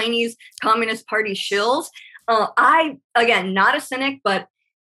effectively Chinese Communist Party shills. Again, not a cynic, but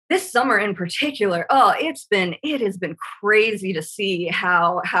this summer in particular, it has been crazy to see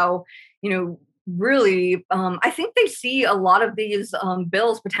how really, I think they see a lot of these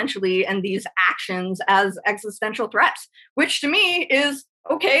bills potentially and these actions as existential threats, which to me is,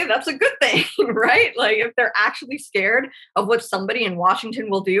 okay, that's a good thing, right? Like, if they're actually scared of what somebody in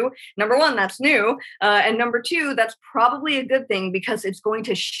Washington will do, number one, that's new. And number two, that's probably a good thing, because it's going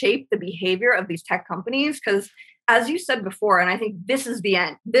to shape the behavior of these tech companies. Because as you said before, and I think this is the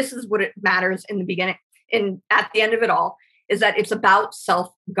end, this is what it matters in the beginning, and at the end of it all, is that it's about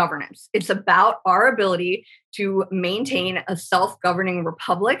self-governance. It's about our ability to maintain a self-governing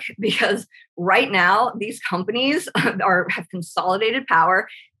republic, because right now these companies have consolidated power.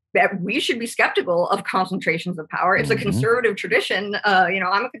 That we should be skeptical of concentrations of power. It's a conservative tradition.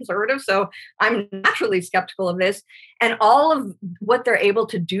 I'm a conservative, so I'm naturally skeptical of this. And all of what they're able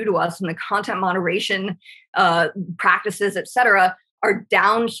to do to us in the content moderation practices, et cetera, are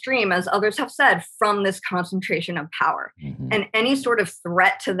downstream, as others have said, from this concentration of power. And any sort of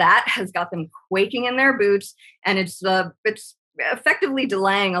threat to that has got them quaking in their boots. And it's effectively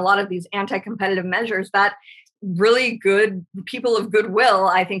delaying a lot of these anti-competitive measures that really good people of goodwill,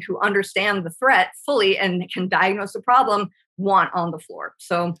 I think, who understand the threat fully and can diagnose the problem, want on the floor.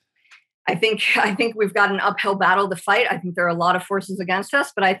 So I think we've got an uphill battle to fight. I think there are a lot of forces against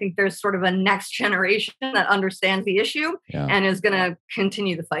us, but I think there's sort of a next generation that understands the issue and is going to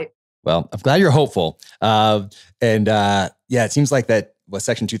continue the fight. Well, I'm glad you're hopeful. It seems like that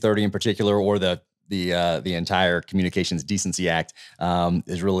Section 230 in particular, or the entire Communications Decency Act,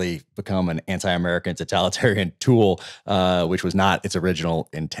 has really become an anti-American totalitarian tool, which was not its original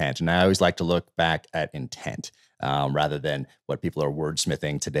intent. And I always like to look back at intent. Rather than what people are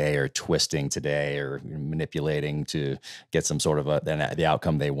wordsmithing today or twisting today or manipulating to get some sort of the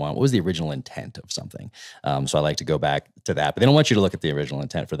outcome they want. What was the original intent of something? So I like to go back to that, but they don't want you to look at the original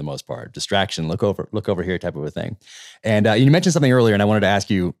intent for the most part. Distraction, look over here type of a thing. And you mentioned something earlier, and I wanted to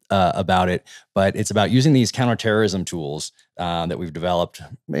ask you about it, but it's about using these counterterrorism tools that we've developed,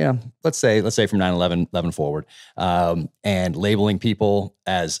 let's say from 9/11 forward, and labeling people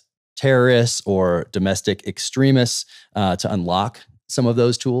as terrorists or domestic extremists to unlock some of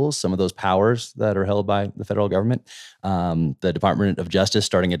those tools, some of those powers that are held by the federal government. The Department of Justice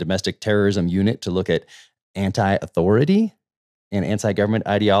starting a domestic terrorism unit to look at anti-authority and anti-government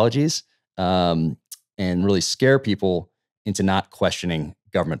ideologies, and really scare people into not questioning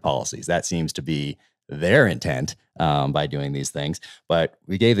government policies. That seems to be their intent by doing these things. But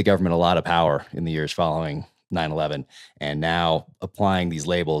we gave the government a lot of power in the years following 9/11, and now applying these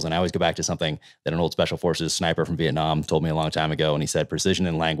labels. And I always go back to something that an old Special Forces sniper from Vietnam told me a long time ago. And he said, precision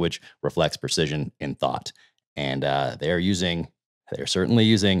in language reflects precision in thought. And they are certainly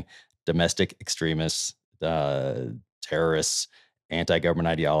using domestic extremists, terrorists, anti-government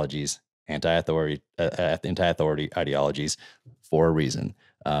ideologies, anti-authority ideologies for a reason.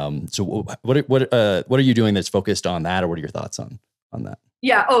 So what are you doing that's focused on that, or what are your thoughts on that?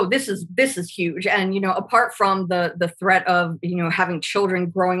 Yeah. Oh, this is huge. And, apart from the threat of, having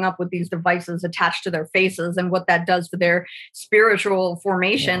children growing up with these devices attached to their faces and what that does to their spiritual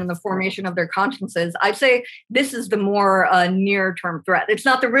formation and the formation of their consciences, I'd say this is the more near-term threat. It's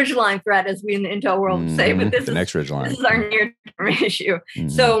not the ridgeline threat, as we in the intel world say, but this is our near-term issue.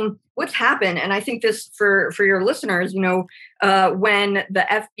 So what's happened, and I think this for your listeners, when the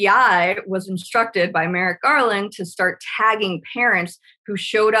FBI was instructed by Merrick Garland to start tagging parents who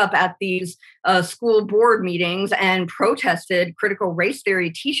showed up at these school board meetings and protested critical race theory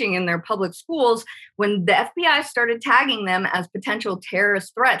teaching in their public schools, when the FBI started tagging them as potential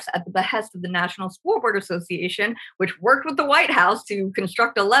terrorist threats at the behest of the National School Board Association, which worked with the White House to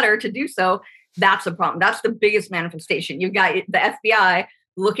construct a letter to do so, that's a problem. That's the biggest manifestation. You've got the FBI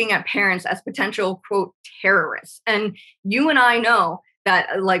looking at parents as potential, quote, terrorists. And you and I know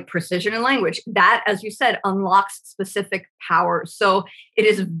that, like precision in language, that, as you said, unlocks specific powers. So it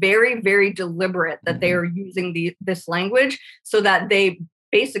is very, very deliberate that they are using this language so that they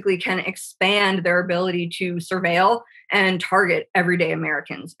basically can expand their ability to surveil and target everyday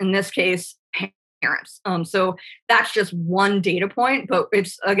Americans. In this case, parents. So that's just one data point, but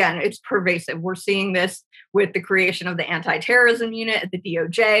it's pervasive. We're seeing this with the creation of the anti-terrorism unit at the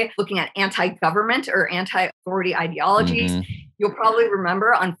DOJ, looking at anti-government or anti-authority ideologies. You'll probably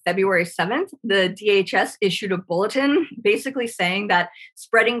remember on February 7th, the DHS issued a bulletin basically saying that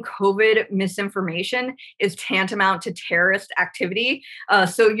spreading COVID misinformation is tantamount to terrorist activity.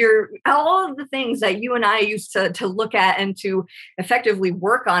 So all of the things that you and I used to look at and to effectively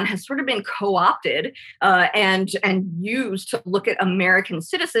work on has sort of been co-opted and used to look at American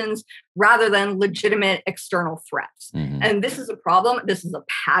citizens rather than legitimate external threats. And this is a problem. This is a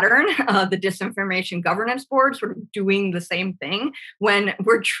pattern. The Disinformation Governance Board sort of doing the same thing when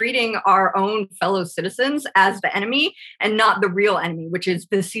we're treating our own fellow citizens as the enemy and not the real enemy, which is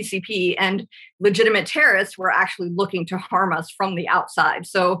the CCP, and legitimate terrorists who are actually looking to harm us from the outside.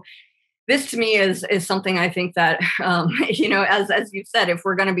 So this to me is something I think that, as you said, if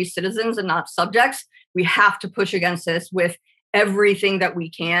we're going to be citizens and not subjects, we have to push against this with everything that we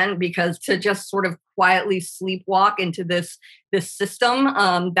can, because to just sort of quietly sleepwalk into this system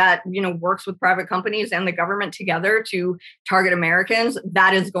that works with private companies and the government together to target Americans,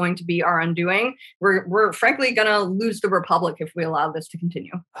 that is going to be our undoing. We're frankly going to lose the republic if we allow this to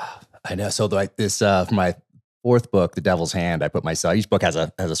continue. I know. So like this for my fourth book, The Devil's Hand, I put myself, each book has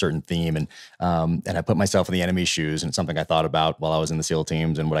a certain theme, and I put myself in the enemy's shoes, and it's something I thought about while I was in the SEAL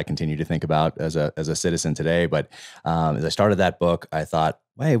teams and what I continue to think about as a citizen today. But as I started that book, I thought,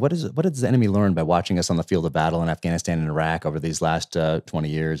 hey, what does the enemy learn by watching us on the field of battle in Afghanistan and Iraq over these last 20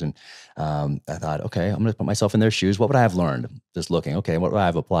 years? And I thought, okay, I'm going to put myself in their shoes. What would I have learned? Just looking, okay, what would I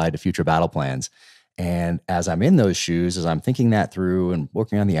have applied to future battle plans? And as I'm in those shoes, as I'm thinking that through and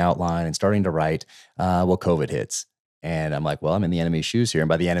working on the outline and starting to write, COVID hits. And I'm like, well, I'm in the enemy's shoes here. And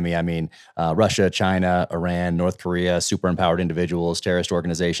by the enemy, I mean Russia, China, Iran, North Korea, super empowered individuals, terrorist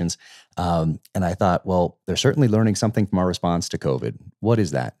organizations. And I thought, well, they're certainly learning something from our response to COVID. What is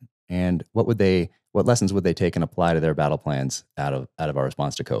that? And what lessons would they take and apply to their battle plans out of our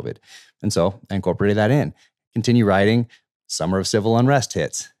response to COVID? And so I incorporated that in. Continue writing. Summer of civil unrest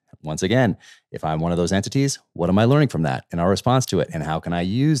hits. Once again, if I'm one of those entities, what am I learning from that and our response to it, and how can I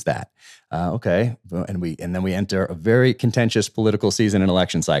use that? Okay, and then we enter a very contentious political season and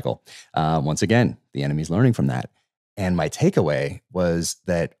election cycle. Once again, the enemy's learning from that, and my takeaway was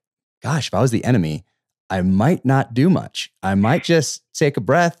that, gosh, if I was the enemy, I might not do much. I might just take a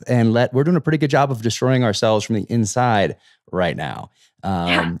breath and we're doing a pretty good job of destroying ourselves from the inside right now,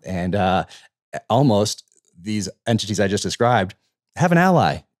 and almost these entities I just described have an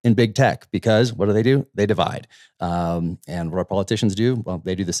ally in big tech, because what do? They divide. And what our politicians do, well,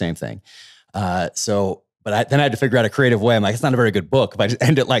 they do the same thing. Then I had to figure out a creative way. I'm like, it's not a very good book. If I just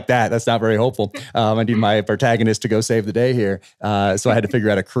end it like that, that's not very hopeful. I need my protagonist to go save the day here. So I had to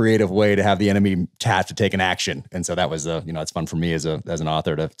figure out a creative way to have the enemy have to take an action. And so that was, it's fun for me as an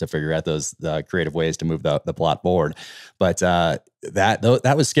author to figure out those creative ways to move the plot forward. But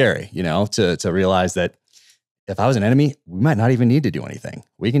that was scary, to realize that if I was an enemy, we might not even need to do anything.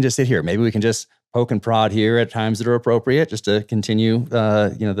 We can just sit here. Maybe we can just poke and prod here at times that are appropriate, just to continue,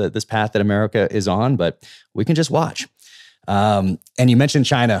 this path that America is on. But we can just watch. And you mentioned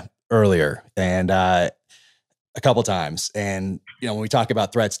China earlier, and a couple times. And when we talk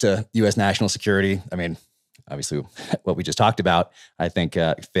about threats to U.S. national security, I mean, obviously, what we just talked about, I think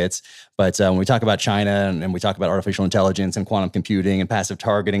fits. But when we talk about China and we talk about artificial intelligence and quantum computing and passive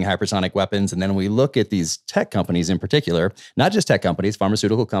targeting, hypersonic weapons, and then we look at these tech companies in particular, not just tech companies,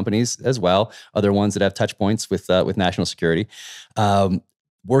 pharmaceutical companies as well, other ones that have touch points with national security,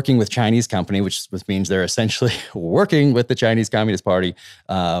 working with Chinese company, which means they're essentially working with the Chinese Communist Party.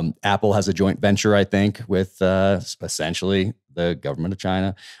 Apple has a joint venture, I think, with essentially the government of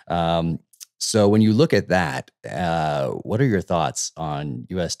China. So when you look at that, what are your thoughts on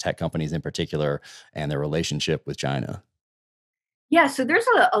U.S. tech companies in particular and their relationship with China? Yeah, so there's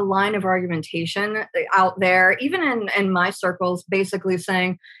a line of argumentation out there, even in my circles, basically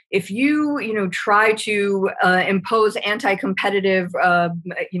saying if you try to impose anti-competitive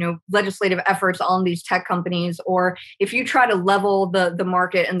legislative efforts on these tech companies, or if you try to level the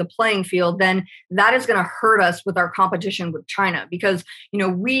market and the playing field, then that is going to hurt us with our competition with China, because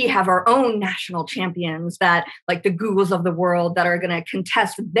we have our own national champions, that like the Googles of the world, that are going to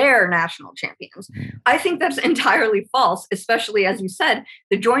contest their national champions. I think that's entirely false, especially as you said,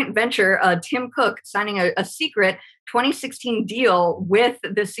 the joint venture, Tim Cook signing a secret 2016 deal with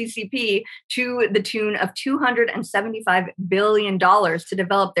the CCP to the tune of $275 billion to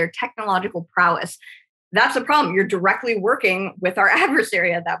develop their technological prowess. That's a problem. You're directly working with our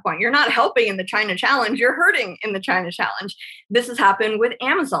adversary at that point. You're not helping in the China challenge. You're hurting in the China challenge. This has happened with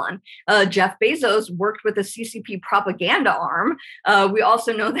Amazon. Jeff Bezos worked with the CCP propaganda arm. We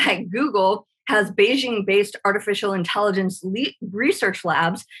also know that Google has Beijing-based artificial intelligence research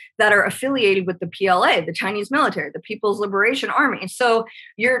labs that are affiliated with the PLA, the Chinese military, the People's Liberation Army. So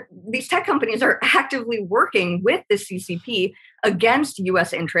these tech companies are actively working with the CCP against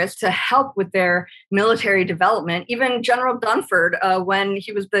U.S. interests to help with their military development. Even General Dunford, when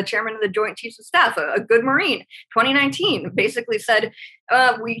he was the chairman of the Joint Chiefs of Staff, a good Marine, 2019, basically said,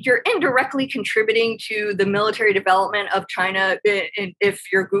 you're indirectly contributing to the military development of China if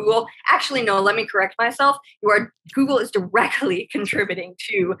you're Google. Actually, no, let me correct myself. Google is directly contributing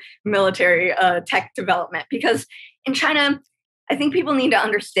to military tech development, because in China, I think people need to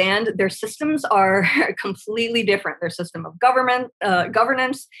understand their systems are completely different. Their system of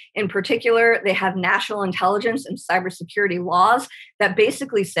governance, in particular, they have national intelligence and cybersecurity laws that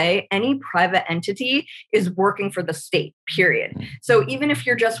basically say any private entity is working for the state, period. So even if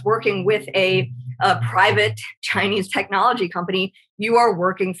you're just working with a private Chinese technology company, you are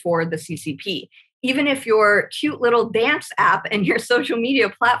working for the CCP. Even if your cute little dance app and your social media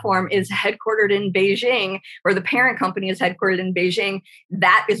platform is headquartered in Beijing, or the parent company is headquartered in Beijing,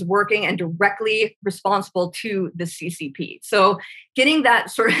 that is working and directly responsible to the CCP. So getting that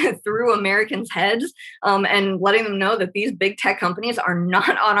sort of through Americans' heads, and letting them know that these big tech companies are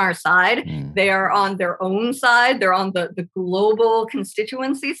not on our side. They are on their own side. They're on the global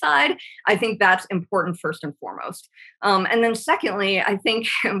constituency side. I think that's important first and foremost. And then secondly, I think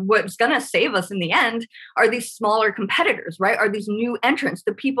what's going to save us in the end are these smaller competitors, right? Are these new entrants,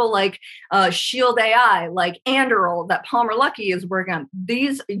 the people like Shield AI, like Anduril, that Palmer Luckey is working on.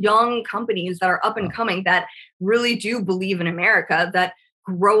 These young companies that are up and coming that really do believe in America, that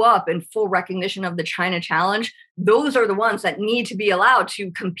grow up in full recognition of the China challenge, those are the ones that need to be allowed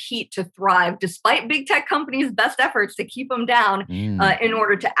to compete, to thrive, despite big tech companies' best efforts to keep them down in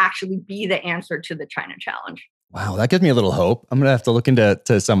order to actually be the answer to the China challenge. Wow, that gives me a little hope. I'm going to have to look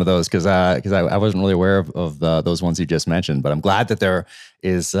into some of those because I wasn't really aware of those ones you just mentioned. But I'm glad that there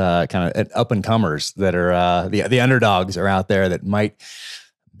is kind of up and comers that are the underdogs are out there that might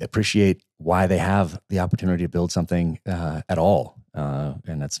appreciate why they have the opportunity to build something at all.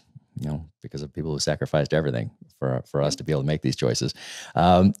 And that's, because of people who sacrificed everything for us to be able to make these choices.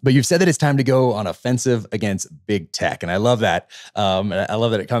 But you've said that it's time to go on offensive against big tech. And I love that. I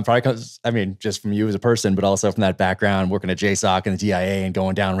love that it probably comes, just from you as a person, but also from that background, working at JSOC and the DIA and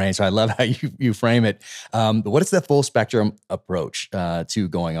going downrange. So I love how you frame it. But what is the full spectrum approach to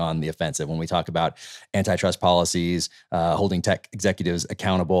going on the offensive when we talk about antitrust policies, holding tech executives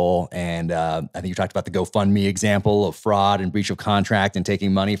accountable? And I think you talked about the GoFundMe example of fraud and breach of contract and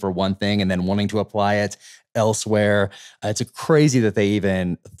taking money for one thing and then wanting to apply it elsewhere. It's crazy that they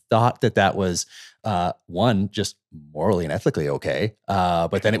even thought that was one, just morally and ethically okay,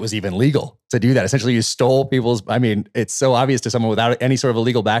 but then it was even legal to do that. Essentially, you stole people's, it's so obvious to someone without any sort of a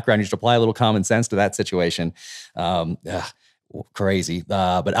legal background. You just apply a little common sense to that situation. Crazy.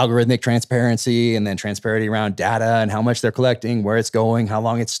 But algorithmic transparency and then transparency around data and how much they're collecting, where it's going, how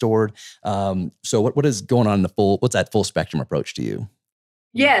long it's stored. So what is going on in what's that full spectrum approach to you?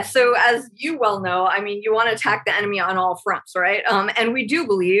 Yeah. So as you well know, you want to attack the enemy on all fronts, right? And we do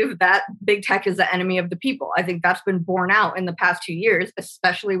believe that big tech is the enemy of the people. I think that's been borne out in the past 2 years,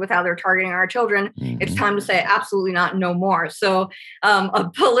 especially with how they're targeting our children. Mm-hmm. It's time to say absolutely not, no more. So a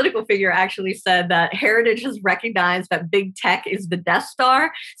political figure actually said that Heritage has recognized that big tech is the Death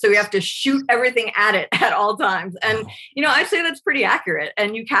Star. So we have to shoot everything at it at all times. And, I say that's pretty accurate.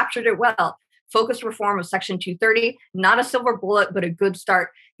 And you captured it well. Focused reform of Section 230, not a silver bullet, but a good start.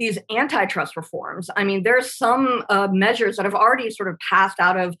 These antitrust reforms, there's some measures that have already sort of passed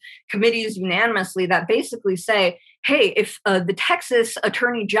out of committees unanimously that basically say, hey, if the Texas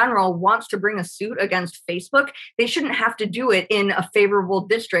Attorney General wants to bring a suit against Facebook, they shouldn't have to do it in a favorable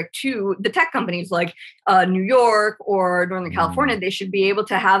district to the tech companies like New York or Northern California. They should be able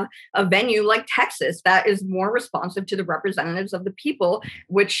to have a venue like Texas that is more responsive to the representatives of the people,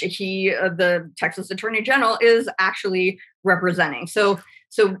 which the Texas Attorney General, is actually representing. So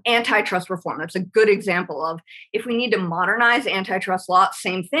antitrust reform, that's a good example of if we need to modernize antitrust law,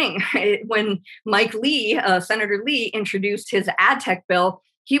 same thing. When Mike Lee, Senator Lee, introduced his ad tech bill,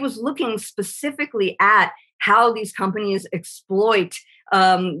 he was looking specifically at how these companies exploit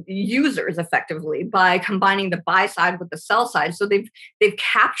users effectively by combining the buy side with the sell side. So they've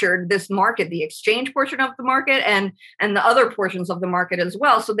captured this market, the exchange portion of the market and the other portions of the market as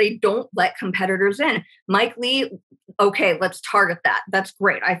well. So they don't let competitors in. Mike Lee, okay, let's target that. That's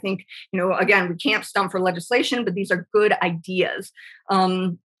great. I think, again, we can't stump for legislation, but these are good ideas.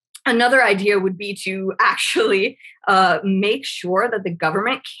 Another idea would be to actually make sure that the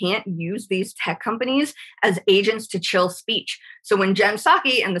government can't use these tech companies as agents to chill speech. So when Jen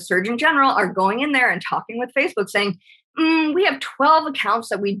Psaki and the Surgeon General are going in there and talking with Facebook saying, we have 12 accounts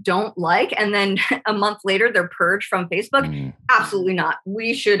that we don't like, and then a month later they're purged from Facebook, absolutely not.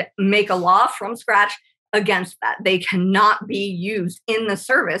 We should make a law from scratch against that. They cannot be used in the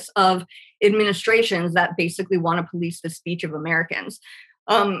service of administrations that basically want to police the speech of Americans.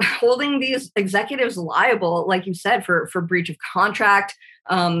 Holding these executives liable, like you said, for breach of contract,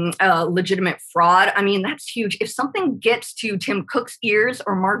 legitimate fraud. That's huge. If something gets to Tim Cook's ears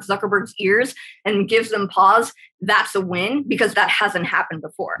or Mark Zuckerberg's ears and gives them pause, that's a win because that hasn't happened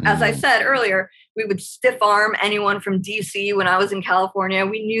before. As I said earlier, we would stiff arm anyone from DC when I was in California.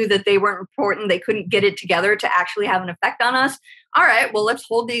 We knew that they weren't important. They couldn't get it together to actually have an effect on us. All right, well, let's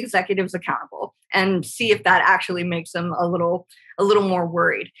hold the executives accountable and see if that actually makes them a little a little more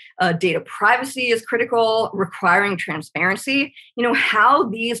worried. Data privacy is critical, requiring transparency. How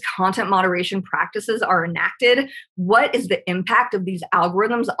these content moderation practices are enacted. What is the impact of these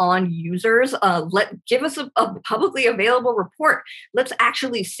algorithms on users? Give us a publicly available report. Let's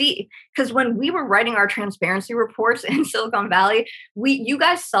actually see. Because when we were writing our transparency reports in Silicon Valley, you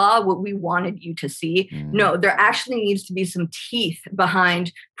guys saw what we wanted you to see. No, there actually needs to be some teeth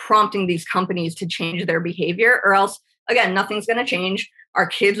behind prompting these companies to change their behavior, or else, again, nothing's going to change. Our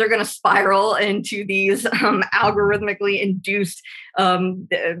kids are going to spiral into these algorithmically induced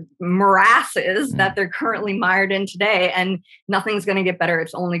morasses that they're currently mired in today, and nothing's going to get better.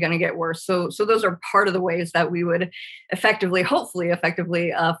 It's only going to get worse. So those are part of the ways that we would hopefully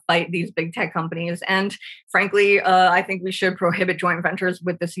effectively fight these big tech companies. And frankly, I think we should prohibit joint ventures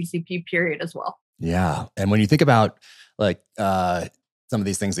with the CCP period as well. Yeah. And when you think about like some of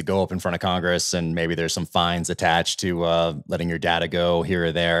these things that go up in front of Congress, and maybe there's some fines attached to letting your data go here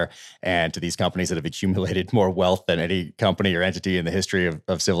or there, and to these companies that have accumulated more wealth than any company or entity in the history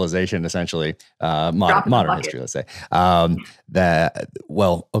of civilization, essentially, modern history, let's say. Okay,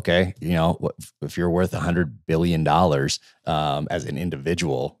 if you're worth $100 billion as an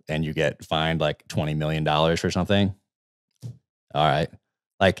individual and you get fined like $20 million for something, all right,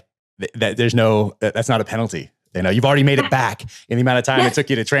 like that's not a penalty. You've already made it back in the amount of time it took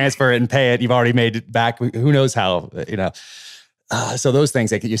you to transfer it and pay it. You've already made it back. Who knows how, so those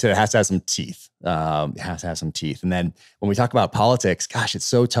things, like you said, it has to have some teeth. It has to have some teeth. And then when we talk about politics, gosh, it's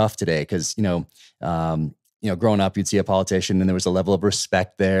so tough today because, growing up, you'd see a politician and there was a level of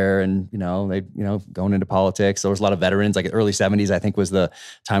respect there, and, going into politics, there was a lot of veterans. Like early 70s, I think, was the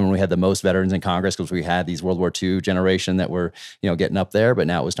time when we had the most veterans in Congress, because we had these World War II generation that were, getting up there, but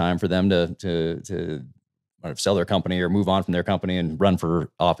now it was time for them to sell their company or move on from their company and run for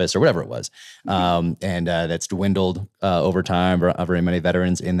office or whatever it was. And that's dwindled over time. Very many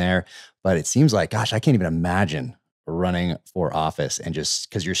veterans in there. But it seems like, gosh, I can't even imagine running for office, and just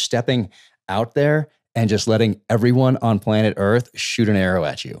because you're stepping out there and just letting everyone on planet Earth shoot an arrow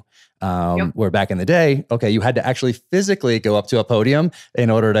at you. Where back in the day, okay, you had to actually physically go up to a podium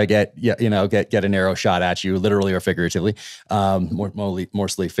in order to get an arrow shot at you, literally or figuratively,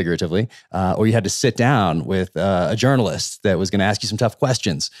 mostly figuratively, or you had to sit down with a journalist that was going to ask you some tough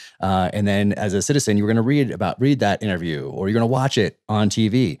questions, and then as a citizen, you were going to read that interview, or you're going to watch it on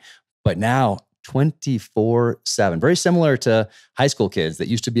TV. But now, 24/7, very similar to high school kids that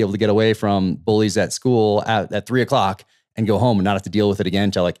used to be able to get away from bullies at school at 3:00. And go home and not have to deal with it again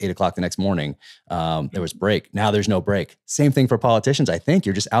until like 8:00 the next morning. There was break. Now there's no break. Same thing for politicians. I think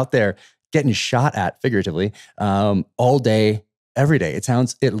you're just out there getting shot at, figuratively, all day, every day.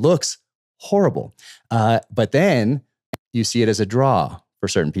 It looks horrible. But then you see it as a draw for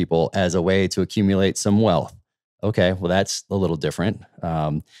certain people, as a way to accumulate some wealth. Okay, well, that's a little different.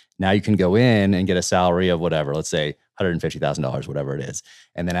 Now you can go in and get a salary of whatever, let's say $150,000, whatever it is.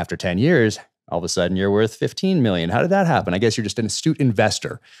 And then after 10 years, all of a sudden you're worth $15 million. How did that happen? I guess you're just an astute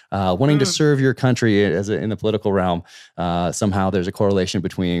investor wanting to serve your country in the political realm. Somehow there's a correlation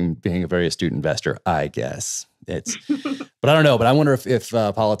between being a very astute investor, I guess. But I don't know. But I wonder if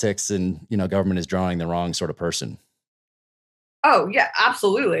politics and government is drawing the wrong sort of person. Oh, yeah,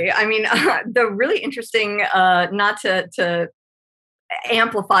 absolutely. I mean, the really interesting, not to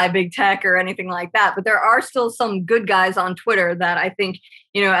amplify big tech or anything like that, but there are still some good guys on Twitter that I think,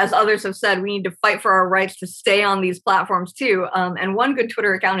 as others have said, we need to fight for our rights to stay on these platforms too. And one good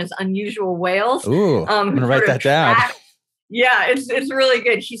Twitter account is Unusual Whales. Ooh, I'm gonna write that down. Yeah, it's really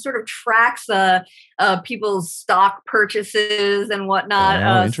good. He sort of tracks people's stock purchases and whatnot.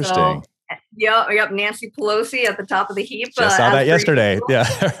 Oh, interesting. Yep. Nancy Pelosi at the top of the heap. Just saw that yesterday. Yeah.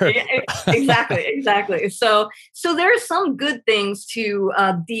 Exactly. So there are some good things to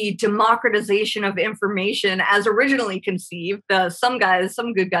the democratization of information as originally conceived. Some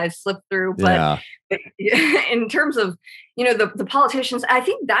good guys slip through, but in terms of the politicians, I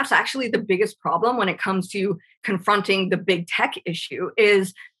think that's actually the biggest problem when it comes to confronting the big tech issue.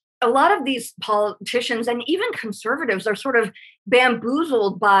 Is a lot of these politicians and even conservatives are sort of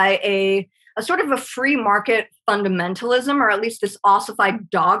bamboozled by a sort of a free market fundamentalism, or at least this ossified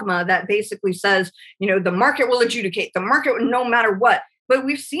dogma that basically says, the market will adjudicate, the market no matter what. But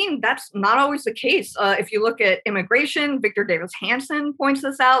we've seen that's not always the case. If you look at immigration, Victor Davis Hanson points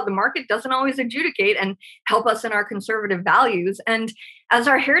this out. The market doesn't always adjudicate and help us in our conservative values. And as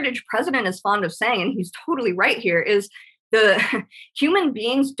our heritage president is fond of saying, and he's totally right here, is the human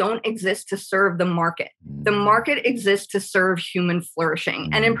beings don't exist to serve the market. The market exists to serve human flourishing,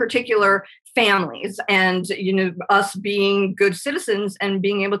 and in particular, families and, us being good citizens and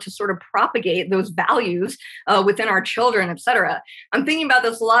being able to sort of propagate those values within our children, et cetera. I'm thinking about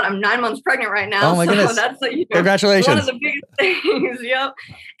this a lot. I'm 9 months pregnant right now. Oh my goodness. That's Congratulations. one of the biggest things. Yep.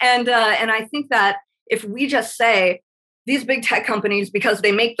 And I think that if we just say, these big tech companies, because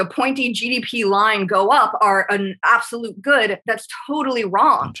they make the pointy GDP line go up, are an absolute good, that's totally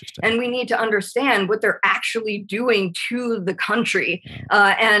wrong. And we need to understand what they're actually doing to the country.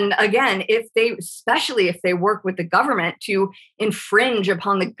 And again, especially if they work with the government to infringe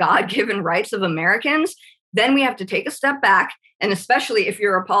upon the God-given rights of Americans, then we have to take a step back. And especially if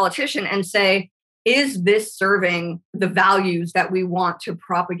you're a politician, and say, is this serving the values that we want to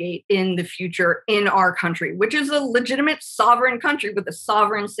propagate in the future in our country, which is a legitimate sovereign country with a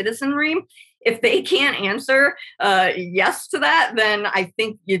sovereign citizenry? If they can't answer yes to that, then I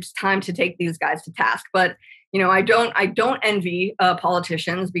think it's time to take these guys to task. But I don't envy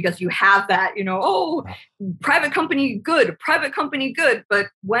politicians, because you have that, private company good. But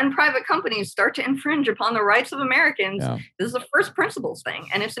when private companies start to infringe upon the rights of Americans, this is a first principles thing,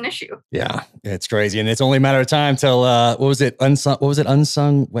 and it's an issue. Yeah, it's crazy, and it's only a matter of time till what was it?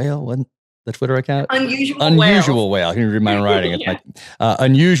 Unsung Whale? Wasn't the Twitter account? Unusual Whale. Can you read my writing? It's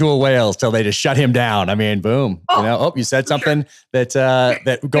Unusual Whales till they just shut him down. I mean, boom. You said something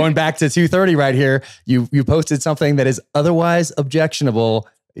that going back to 2:30 right here. You posted something that is otherwise objectionable.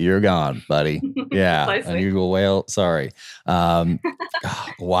 You're gone, buddy. Yeah, Unusual Whale. Sorry.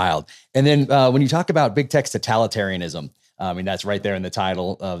 Wild. And then when you talk about big tech's totalitarianism, I mean, that's right there in the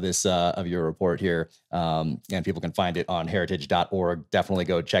title of this of your report here, and people can find it on heritage.org. Definitely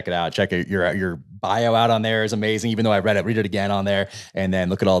go check it out. Check your bio out on there is amazing. Even though I read it again on there, and then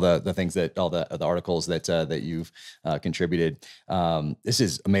look at all the things that all the articles that you've contributed. This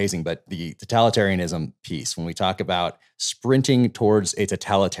is amazing. But the totalitarianism piece, when we talk about sprinting towards a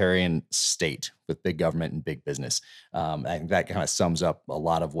totalitarian state with big government and big business, I think that kind of sums up a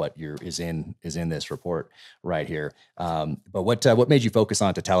lot of what is in this report right here. But what made you focus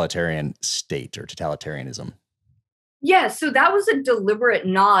on totalitarian state or totalitarianism? Yeah, so that was a deliberate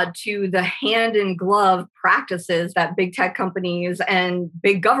nod to the hand in glove practices that big tech companies and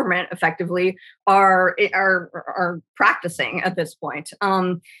big government effectively are practicing at this point.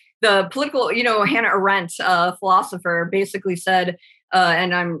 The political, Hannah Arendt, a philosopher, basically said,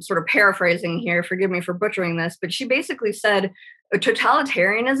 and I'm sort of paraphrasing here, forgive me for butchering this, but she basically said,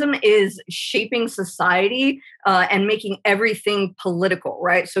 totalitarianism is shaping society and making everything political,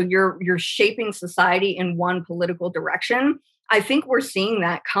 right? So you're shaping society in one political direction. I think we're seeing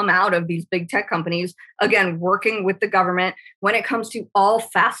that come out of these big tech companies, again, working with the government when it comes to all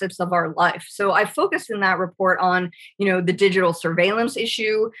facets of our life. So I focused in that report on, the digital surveillance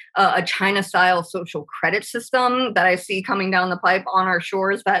issue, a China-style social credit system that I see coming down the pipe on our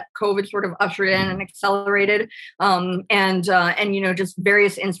shores that COVID sort of ushered in and accelerated, and just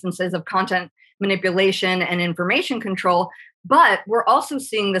various instances of content manipulation and information control. But we're also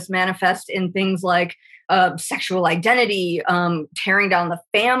seeing this manifest in things like sexual identity, tearing down the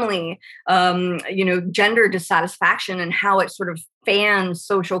family, gender dissatisfaction, and how it sort of fans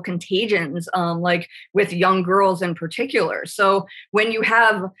social contagions, like with young girls in particular. So when you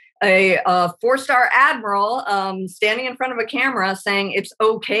have a 4-star admiral standing in front of a camera saying it's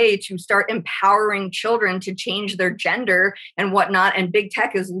okay to start empowering children to change their gender and whatnot, and big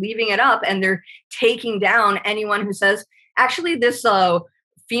tech is leaving it up, and they're taking down anyone who says, actually, this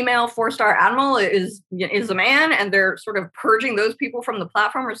female 4-star admiral is a man, and they're sort of purging those people from the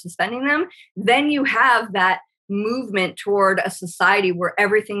platform or suspending them, then you have that movement toward a society where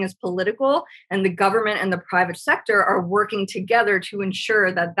everything is political, and the government and the private sector are working together to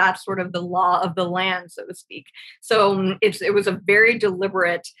ensure that that's sort of the law of the land, so to speak. So it was a very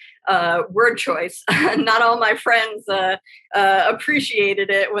deliberate word choice. Not all my friends appreciated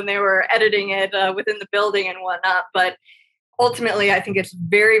it when they were editing it within the building and whatnot, but ultimately, I think it's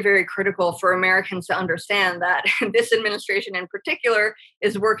very, very critical for Americans to understand that this administration in particular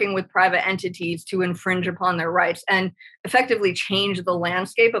is working with private entities to infringe upon their rights and effectively change the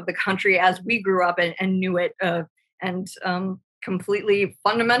landscape of the country as we grew up and knew it, and completely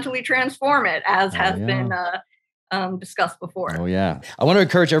fundamentally transform it, as has been discussed before. Oh yeah. I want to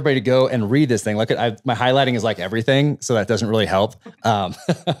encourage everybody to go and read this thing. Look at my highlighting is like everything, so that doesn't really help. But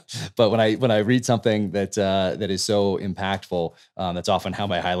when I read something that is so impactful, that's often how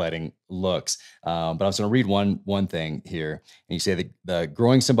my highlighting looks. But I'm just going to read one thing here. And you say the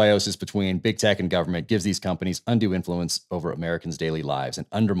growing symbiosis between big tech and government gives these companies undue influence over Americans' daily lives and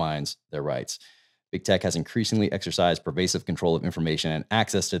undermines their rights. Big tech has increasingly exercised pervasive control of information and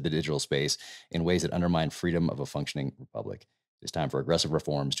access to the digital space in ways that undermine freedom of a functioning republic. It's time for aggressive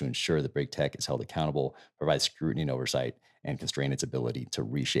reforms to ensure that big tech is held accountable, provide scrutiny and oversight, and constrain its ability to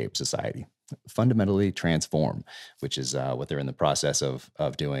reshape society, fundamentally transform, which is what they're in the process of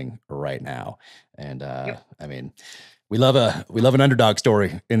doing right now. And Yep. I mean, we love an underdog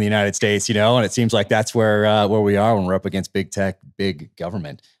story in the United States, and it seems like that's where we are when we're up against big tech, big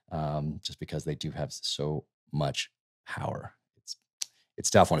government, just because they do have so much power. It's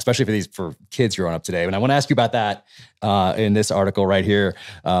a tough one, especially for kids growing up today. And I want to ask you about that in this article right here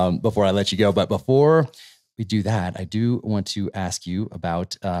before I let you go. But before we do that, I do want to ask you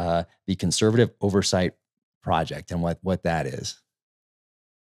about the Conservative Oversight Project and what that is.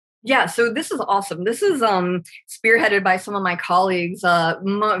 Yeah, so this is awesome. This is spearheaded by some of my colleagues,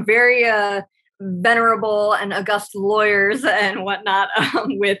 very venerable and august lawyers and whatnot,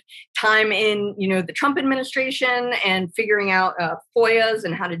 with time in the Trump administration and figuring out FOIAs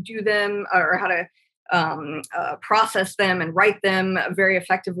and how to do them, or how to process them and write them very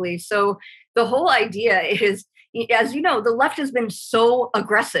effectively. So the whole idea is, as you know, the left has been so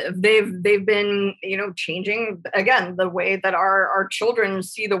aggressive. They've been, changing again the way that our children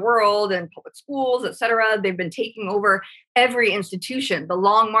see the world and public schools, et cetera. They've been taking over every institution, the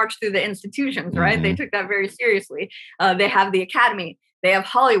long march through the institutions, right? Mm-hmm. They took that very seriously. They have the academy, they have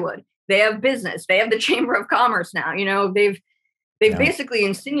Hollywood, they have business, they have the Chamber of Commerce now. They've basically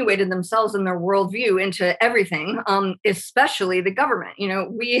insinuated themselves and their worldview into everything, especially the government.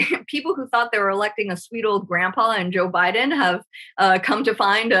 People who thought they were electing a sweet old grandpa and Joe Biden have come to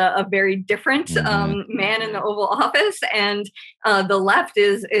find a very different man in the Oval Office, and the left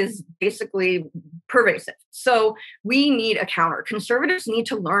is basically pervasive. So we need a counter. Conservatives need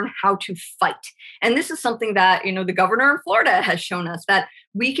to learn how to fight. And this is something that, the governor of Florida has shown us, that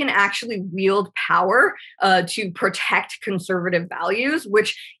we can actually wield power to protect conservative values,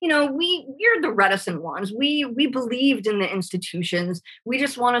 which, we're the reticent ones. We believed in the institutions. We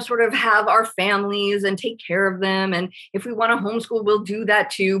just want to sort of have our families and take care of them. And if we want to homeschool, we'll do that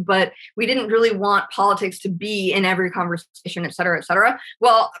too. But we didn't really want politics to be in every conversation, et cetera, et cetera.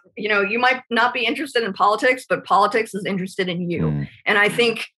 Well, you might not be interested in politics, but politics is interested in you. And I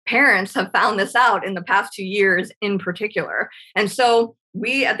think parents have found this out in the past 2 years in particular. And so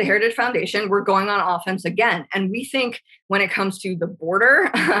we at the Heritage Foundation, we're going on offense again. And we think when it comes to the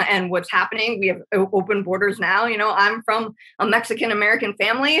border and what's happening, we have open borders now. I'm from a Mexican-American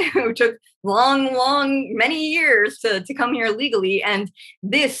family who took many years to come here legally. And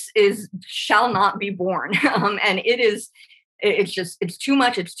this shall not be borne. And it's too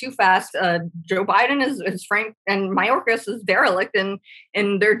much. It's too fast. Joe Biden is frank, and Mayorkas is derelict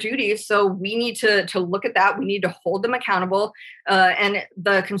in their duties. So we need to look at that. We need to hold them accountable. And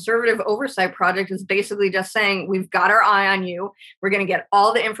the Conservative Oversight Project is basically just saying, we've got our eye on you. We're going to get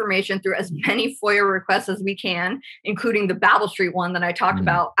all the information through as many FOIA requests as we can, including the Babel Street one that I talked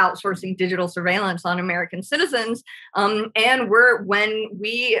about, outsourcing digital surveillance on American citizens. And when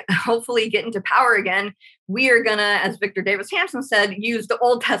we hopefully get into power again, we are going to, as Victor Davis Hanson said, use the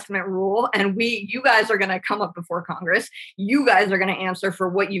Old Testament rule. And you guys are going to come up before Congress. You guys are going to answer for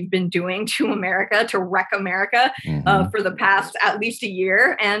what you've been doing to America, to wreck America for the past at least a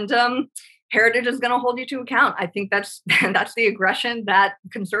year. And Heritage is going to hold you to account. I think that's the aggression that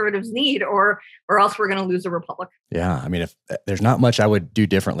conservatives need, or else we're going to lose a republic. Yeah. I mean, if there's not much I would do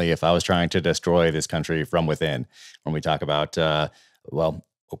differently if I was trying to destroy this country from within. When we talk about,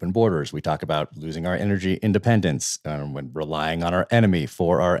 open borders, we talk about losing our energy independence, when relying on our enemy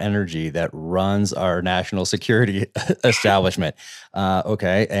for our energy that runs our national security establishment.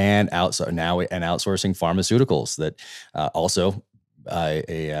 And outsourcing pharmaceuticals, that also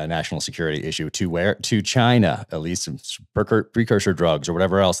a national security issue to China, at least some precursor drugs or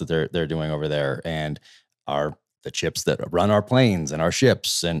whatever else that they're doing over there, and the chips that run our planes and our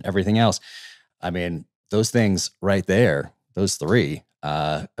ships and everything else. I mean, those things right there, those three.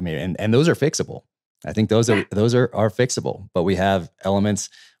 And those are fixable. I think those are fixable, but we have elements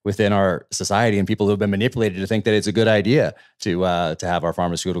within our society and people who have been manipulated to think that it's a good idea to have our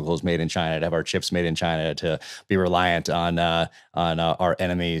pharmaceuticals made in China, to have our chips made in China, to be reliant on our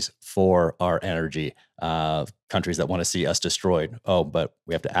enemies for our energy. Countries that want to see us destroyed. Oh, but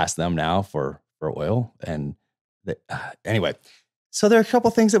we have to ask them now for oil. And anyway, so there are a couple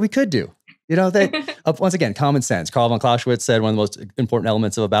things that we could do. Once again, common sense. Karl von Clausewitz said one of the most important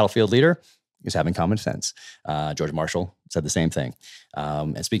elements of a battlefield leader is having common sense. George Marshall said the same thing.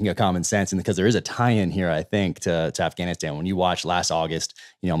 And speaking of common sense, and because there is a tie-in here, I think, to Afghanistan, when you watched last August,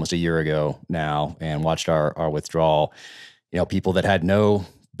 almost a year ago now, and watched our withdrawal, people that had no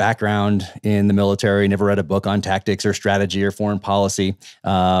background in the military, never read a book on tactics or strategy or foreign policy,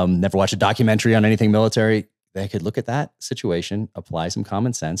 never watched a documentary on anything military, they could look at that situation, apply some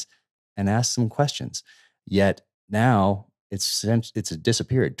common sense, and ask some questions. Yet now it's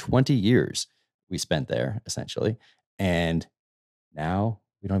disappeared. 20 years we spent there essentially, and now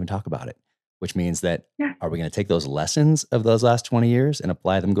we don't even talk about it, which means that are we going to take those lessons of those last 20 years and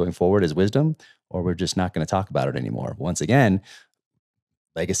apply them going forward as wisdom, or we're just not going to talk about it anymore? Once again,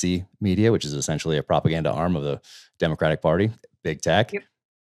 legacy media, which is essentially a propaganda arm of the Democratic Party, big tech. Yep.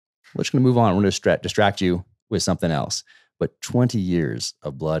 We're just going to move on. We're going to distract you with something else. But 20 years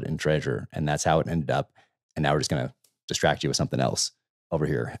of blood and treasure, and that's how it ended up. And now we're just going to distract you with something else over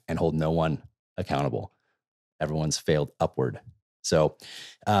here and hold no one accountable. Everyone's failed upward. So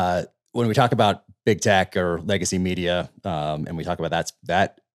when we talk about big tech or legacy media, and we talk about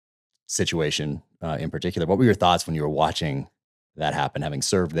that situation in particular, what were your thoughts when you were watching that happen, having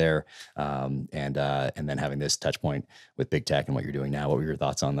served there, and then having this touch point with big tech and what you're doing now? What were your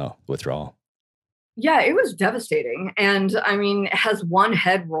thoughts on the withdrawal? Yeah, it was devastating. And I mean, has one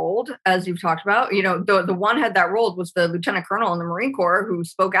head rolled, as you've talked about? You know, the one head that rolled was the lieutenant colonel in the Marine Corps who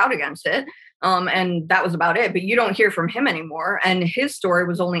spoke out against it. And that was about it. But you don't hear from him anymore. And his story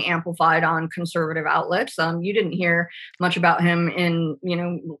was only amplified on conservative outlets. You didn't hear much about him in, you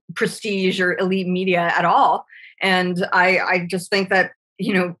know, prestige or elite media at all. And I just think that,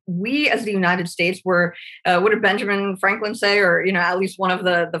 you know, we as the United States were, what did Benjamin Franklin say? Or, you know, at least one of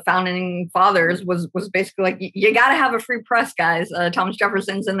the founding fathers was basically like, you got to have a free press, guys. Thomas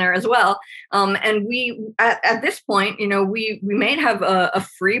Jefferson's in there as well. And we, at this point, you know, we may have a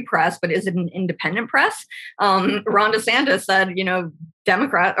free press, but is it an independent press? Ron DeSantis said, you know,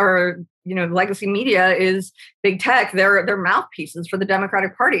 Democrat or, you know, legacy media is big tech. They're mouthpieces for the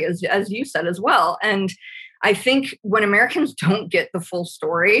Democratic Party, as you said as well. And I think when Americans don't get the full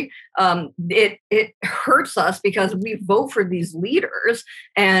story, it hurts us because we vote for these leaders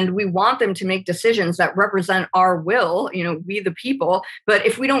and we want them to make decisions that represent our will, you know, we the people. But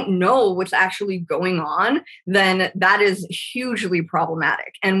if we don't know what's actually going on, then that is hugely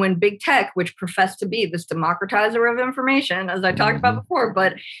problematic. And when big tech, which professed to be this democratizer of information, as I talked about before,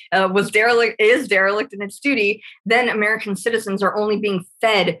 but is derelict in its duty, then American citizens are only being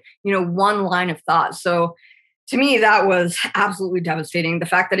fed, you know, one line of thought. So to me, that was absolutely devastating. The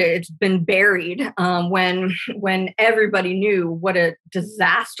fact that it's been buried when everybody knew what a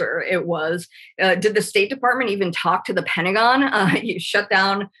disaster it was. Did the State Department even talk to the Pentagon? You shut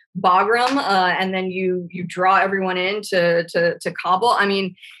down Bagram, and then you draw everyone in to Kabul. I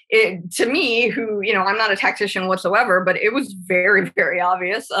mean, to me, who, you know, I'm not a tactician whatsoever, but it was very, very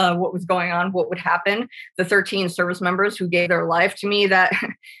obvious what was going on, what would happen. The 13 service members who gave their life, to me, that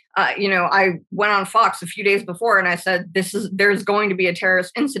you know, I went on Fox a few days before and I said, there's going to be a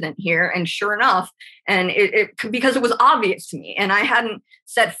terrorist incident here. And sure enough, and because it was obvious to me, and I hadn't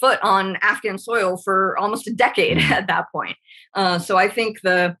set foot on Afghan soil for almost a decade at that point. So I think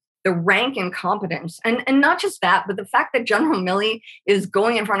the rank incompetence, and not just that, but the fact that General Milley is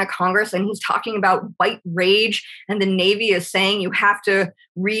going in front of Congress and he's talking about white rage, and the Navy is saying you have to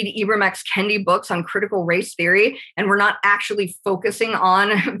read Ibram X. Kendi books on critical race theory, and we're not actually focusing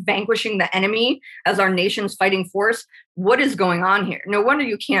on vanquishing the enemy as our nation's fighting force. What is going on here? No wonder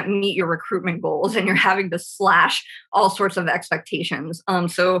you can't meet your recruitment goals and you're having to slash all sorts of expectations.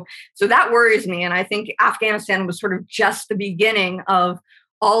 So that worries me. And I think Afghanistan was sort of just the beginning of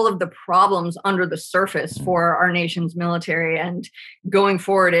all of the problems under the surface for our nation's military. And going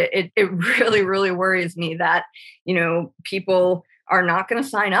forward, it really, really worries me that, you know, people are not going to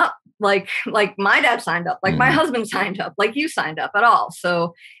sign up like my dad signed up, like my husband signed up, like you signed up at all.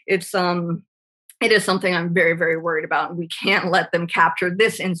 So it is something I'm very, very worried about, and we can't let them capture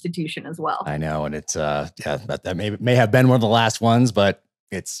this institution as well. I know, and it's that may have been one of the last ones, but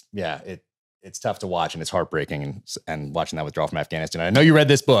it's tough to watch, and it's heartbreaking, and watching that withdrawal from Afghanistan. I know you read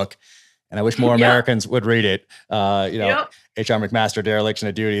this book, and I wish more Americans would read it. H.R. McMaster, Dereliction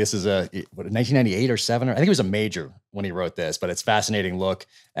of Duty. This is 1998 or 7, or I think it was a major when he wrote this, but it's fascinating look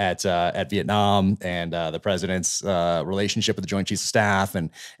at Vietnam and the president's relationship with the Joint Chiefs of Staff,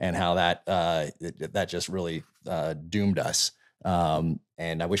 and how that just really doomed us. And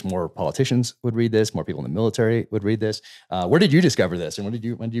I wish more politicians would read this, more people in the military would read this. Where did you discover this, and when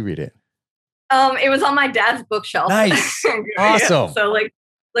did you read it? It was on my dad's bookshelf. Nice. Awesome. So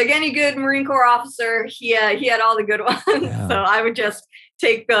like any good Marine Corps officer, he had all the good ones. Yeah. So I would just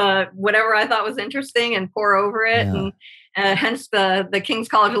take whatever I thought was interesting and pour over it. Yeah. And hence the King's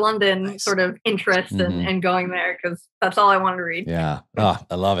College London sort of interest in going there, because that's all I wanted to read. Yeah. Oh,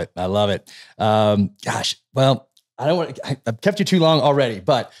 I love it. Gosh. Well, I don't want to, I've kept you too long already,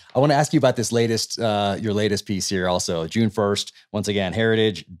 but I want to ask you about this latest, your latest piece here also, June 1st, once again,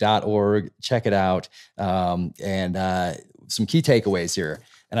 heritage.org, check it out. And some key takeaways here.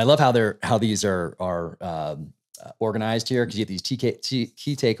 And I love how these are organized here, because you get these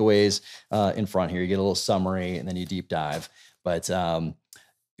key takeaways in front here. You get a little summary and then you deep dive. But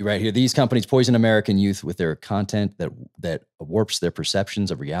right here, these companies poison American youth with their content that warps their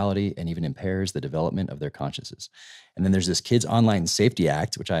perceptions of reality and even impairs the development of their consciences. And then there's this Kids Online Safety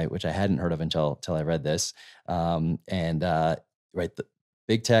Act, which I hadn't heard of until I read this. The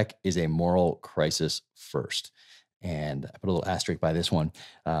big tech is a moral crisis first. And I put a little asterisk by this one.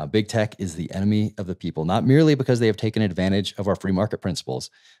 Big tech is the enemy of the people, not merely because they have taken advantage of our free market principles.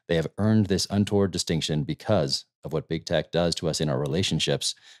 They have earned this untoward distinction because of what big tech does to us in our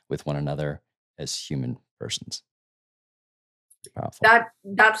relationships with one another as human persons. Powerful.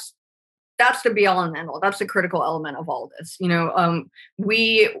 That's the be all and end all. That's the critical element of all this.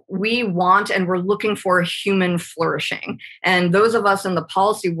 We want and we're looking for human flourishing. And those of us in the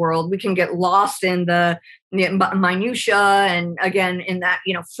policy world, we can get lost in the minutia and again in that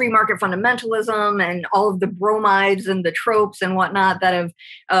free market fundamentalism and all of the bromides and the tropes and whatnot that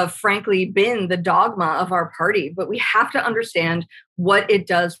have frankly been the dogma of our party. But we have to understand what it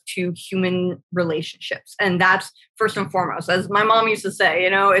does to human relationships. And that's first and foremost, as my mom used to say,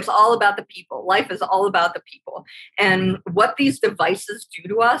 it's all about the people. Life is all about the people. And what these devices do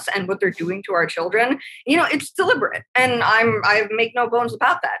to us and what they're doing to our children, it's deliberate. And I make no bones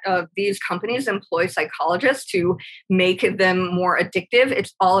about that. These companies employ psychologists to make them more addictive.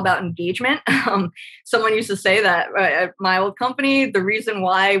 It's all about engagement. Someone used to say that at my old company, the reason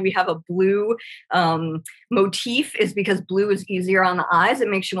why we have a blue motif is because blue is easier on the eyes. It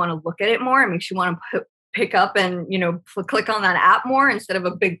makes you want to look at it more. It makes you want to pick up and click on that app more instead of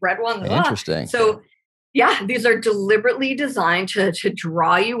a big red one. Interesting. So yeah, these are deliberately designed to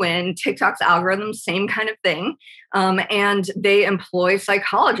draw you in. TikTok's algorithm, same kind of thing. And they employ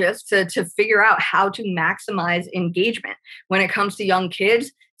psychologists to figure out how to maximize engagement. When it comes to young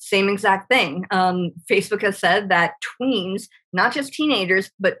kids, same exact thing. Facebook has said that tweens, not just teenagers,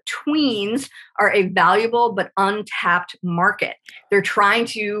 but tweens are a valuable but untapped market. They're trying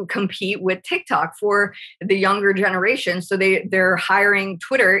to compete with TikTok for the younger generation. So they're hiring,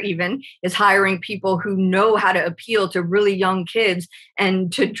 Twitter even is hiring people who know how to appeal to really young kids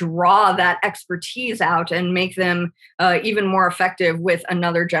and to draw that expertise out and make them even more effective with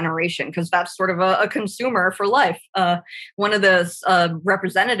another generation, because that's sort of a consumer for life. One of the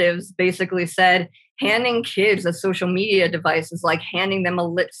representatives basically said, handing kids a social media device is like handing them a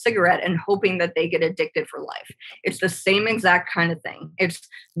lit cigarette and hoping that they get addicted for life. It's the same exact kind of thing. It's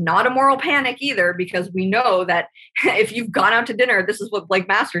not a moral panic either, because we know that if you've gone out to dinner, this is what Blake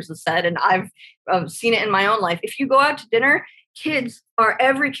Masters has said, and I've seen it in my own life. If you go out to dinner,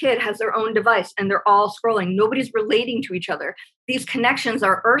 every kid has their own device and they're all scrolling. Nobody's relating to each other. These connections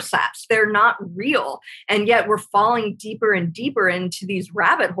are ersatz. They're not real. And yet we're falling deeper and deeper into these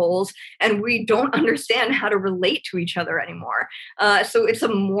rabbit holes and we don't understand how to relate to each other anymore. So it's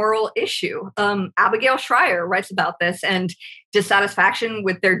a moral issue. Abigail Schreier writes about this and dissatisfaction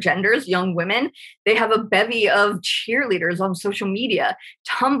with their genders, young women. They have a bevy of cheerleaders on social media,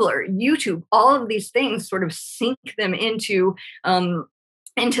 Tumblr, YouTube, all of these things sort of sink them into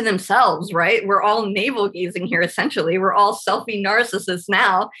themselves, right? We're all navel gazing here, essentially. We're all selfie narcissists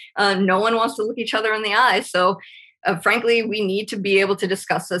now. No one wants to look each other in the eye. So frankly, we need to be able to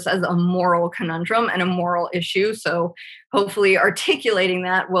discuss this as a moral conundrum and a moral issue. So hopefully articulating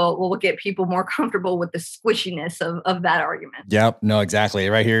that will get people more comfortable with the squishiness of that argument. Yep. No, exactly.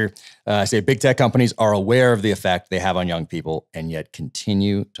 Right here, I say big tech companies are aware of the effect they have on young people and yet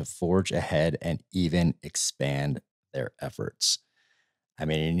continue to forge ahead and even expand their efforts. I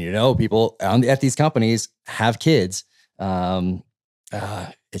mean, people at these companies have kids. It's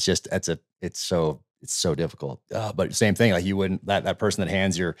so difficult. But same thing, like you wouldn't, that person that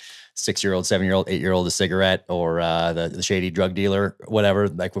hands your 6-year-old, 7-year-old, 8-year-old a cigarette, or the shady drug dealer, whatever,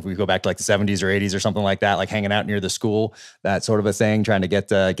 like if we go back to like the 70s or 80s or something like that, like hanging out near the school, that sort of a thing, trying to get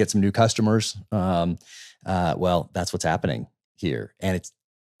some new customers. Well, that's what's happening here. And it's,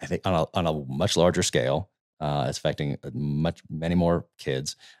 I think on a much larger scale. It's affecting many more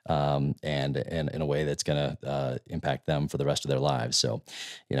kids, and in a way that's going to impact them for the rest of their lives. So,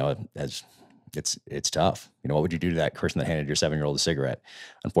 as it's tough. What would you do to that person that handed your 7-year-old a cigarette?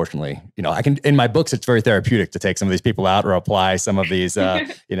 Unfortunately, I can, in my books, it's very therapeutic to take some of these people out or apply some of these, some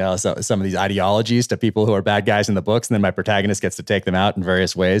of these ideologies to people who are bad guys in the books. And then my protagonist gets to take them out in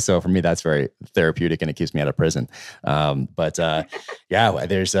various ways. So for me, that's very therapeutic and it keeps me out of prison. Yeah,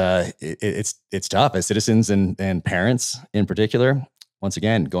 there's, it's tough as citizens and parents in particular. Once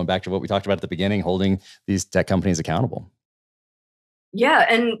again, going back to what we talked about at the beginning, holding these tech companies accountable. Yeah.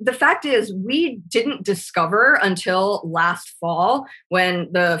 And the fact is, we didn't discover until last fall when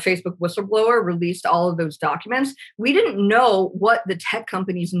the Facebook whistleblower released all of those documents. We didn't know what the tech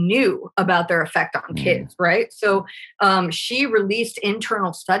companies knew about their effect on kids, right? So she released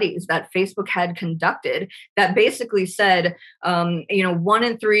internal studies that Facebook had conducted that basically said, 1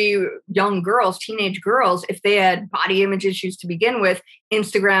 in 3 young girls, teenage girls, if they had body image issues to begin with,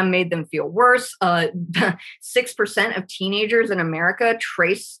 Instagram made them feel worse. 6% of teenagers in America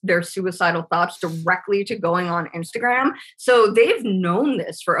trace their suicidal thoughts directly to going on Instagram. So they've known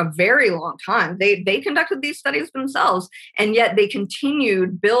this for a very long time. They conducted these studies themselves, and yet they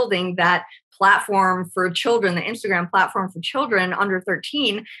continued building that platform for children, the Instagram platform for children under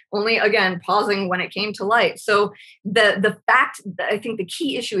 13, only again pausing when it came to light. So the fact, I think the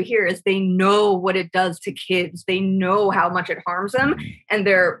key issue here is they know what it does to kids. They know how much it harms them, and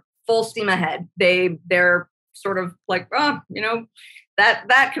they're full steam ahead. They're sort of like,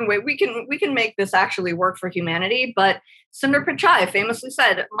 that can wait. We can make this actually work for humanity. But Sundar Pichai famously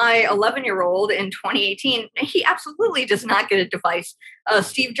said, my 11-year-old in 2018, he absolutely does not get a device.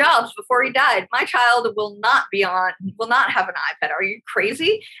 Steve Jobs, before he died, my child will not have an iPad. Are you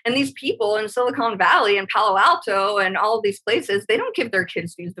crazy? And these people in Silicon Valley and Palo Alto and all of these places, they don't give their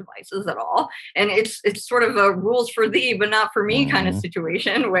kids these devices at all. And it's sort of a rules for thee, but not for me kind of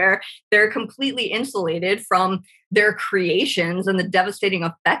situation where they're completely insulated from their creations and the devastating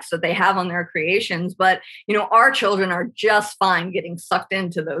effects that they have on their creations. But, our children are just fine getting sucked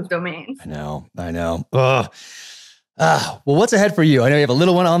into those domains. I know. Ugh. Well, what's ahead for you? I know you have a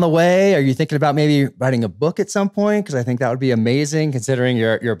little one on the way. Are you thinking about maybe writing a book at some point? Because I think that would be amazing considering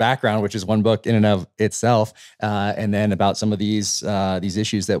your background, which is one book in and of itself. And then about some of these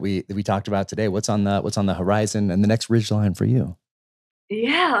issues that we talked about today. What's on the horizon and the next ridgeline for you?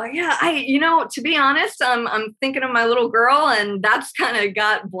 Yeah. To be honest, I'm thinking of my little girl, and that's kind of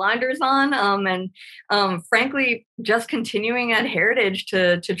got blinders on. Frankly, just continuing at Heritage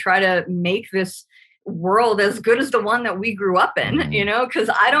to try to make this world as good as the one that we grew up in, because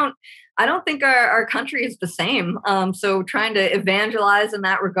I don't think our country is the same. So trying to evangelize in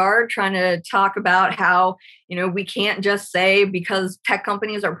that regard, trying to talk about how, we can't just say because tech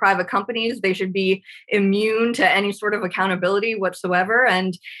companies are private companies, they should be immune to any sort of accountability whatsoever.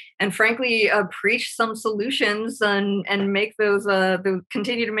 And frankly, preach some solutions and make those,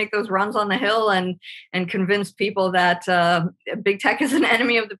 continue to make those runs on the Hill and convince people that big tech is an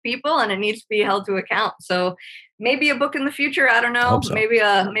enemy of the people and it needs to be held to account. So maybe a book in the future. I don't know. So. Maybe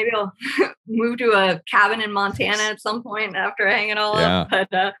I'll move to a cabin in Montana at some point after I hang it all up.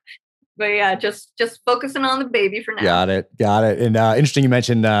 But yeah, just focusing on the baby for now. Got it. And interesting, you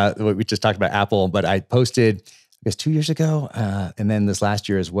mentioned what we just talked about Apple, but I posted, I guess 2 years ago, and then this last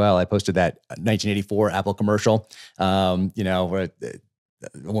year as well, I posted that 1984 Apple commercial, where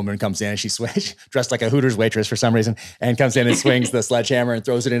a woman comes in and she's dressed like a Hooters waitress for some reason and comes in and swings the sledgehammer and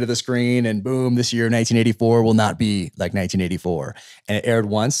throws it into the screen, and boom, this year, 1984 will not be like 1984. And it aired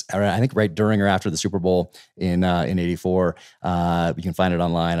once, I think right during or after the Super Bowl in 84. You can find it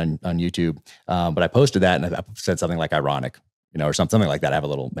online on YouTube. But I posted that and I said something like ironic, or something like that. I have a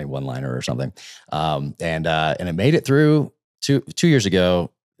little, maybe one-liner or something. And it made it through two years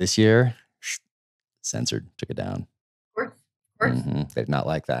ago. This year, censored, took it down. Mm-hmm. They did not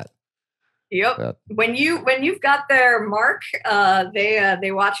like that. Yep. But when you've got their mark,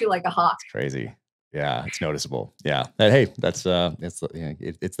 they watch you like a hawk. It's crazy. Yeah, it's noticeable. Yeah. But hey, that's it's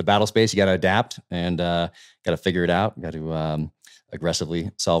the battle space. You got to adapt and got to figure it out. Got to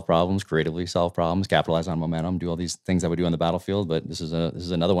aggressively solve problems, creatively solve problems, capitalize on momentum, do all these things that we do on the battlefield. But this is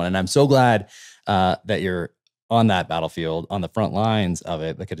another one, and I'm so glad that you're on that battlefield, on the front lines of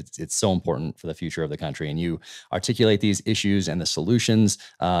it, because it's so important for the future of the country. And you articulate these issues and the solutions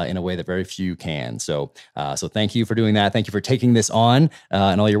in a way that very few can. So thank you for doing that. Thank you for taking this on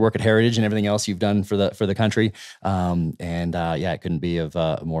and all your work at Heritage and everything else you've done for the country. It couldn't be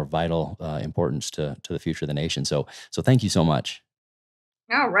of more vital importance to the future of the nation. So thank you so much.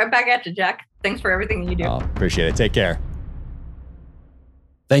 Oh, right back at you, Jack. Thanks for everything you do. Appreciate it. Take care.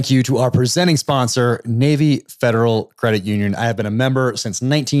 Thank you to our presenting sponsor, Navy Federal Credit Union. I have been a member since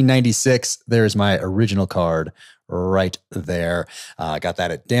 1996. There's my original card right there. I got that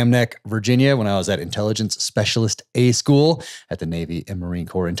at Dam Neck, Virginia, when I was at Intelligence Specialist A School at the Navy and Marine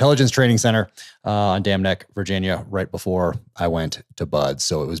Corps Intelligence Training Center on Dam Neck, Virginia, right before I went to BUD/S.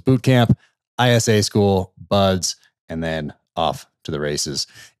 So it was boot camp, ISA school, BUD/S, and then off to the races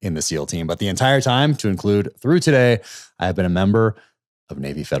in the SEAL team. But the entire time, to include through today, I have been a member of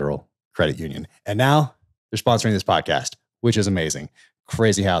Navy Federal Credit Union. And now they're sponsoring this podcast, which is amazing.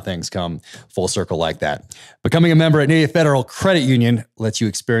 Crazy how things come full circle like that. Becoming a member at Navy Federal Credit Union lets you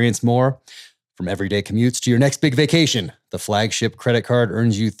experience more. From everyday commutes to your next big vacation, the flagship credit card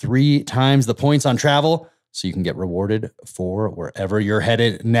earns you 3 times the points on travel, so you can get rewarded for wherever you're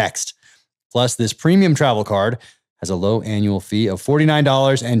headed next. Plus, this premium travel card has a low annual fee of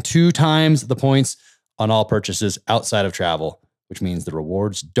 $49 and 2 times the points on all purchases outside of travel, which means the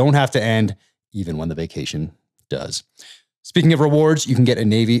rewards don't have to end even when the vacation does. Speaking of rewards, you can get a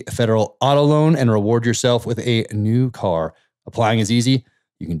Navy Federal auto loan and reward yourself with a new car. Applying is easy.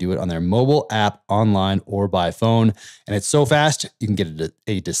 You can do it on their mobile app, online, or by phone. And it's so fast, you can get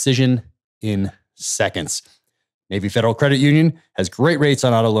a decision in seconds. Navy Federal Credit Union has great rates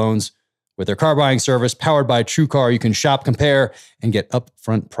on auto loans. With their car buying service powered by TrueCar, you can shop, compare, and get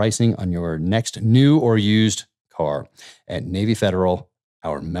upfront pricing on your next new or used car. At Navy Federal,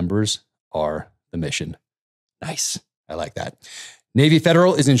 our members are the mission. Nice. I like that. Navy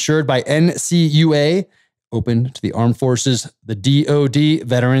Federal is insured by NCUA, open to the armed forces, the DoD,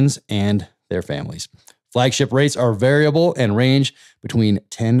 veterans, and their families. Flagship rates are variable and range between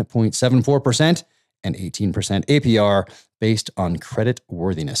 10.74% and 18% APR based on credit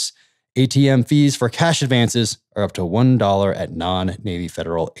worthiness. ATM fees for cash advances are up to $1 at non-Navy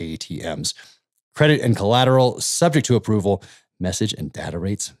Federal ATMs. Credit and collateral subject to approval. Message and data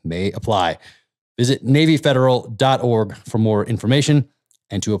rates may apply. Visit NavyFederal.org for more information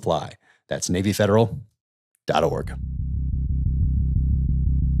and to apply. That's NavyFederal.org. I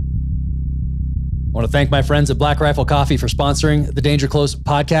want to thank my friends at Black Rifle Coffee for sponsoring the Danger Close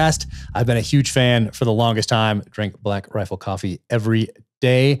podcast. I've been a huge fan for the longest time. Drink Black Rifle Coffee every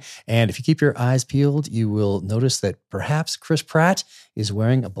day. And if you keep your eyes peeled, you will notice that perhaps Chris Pratt is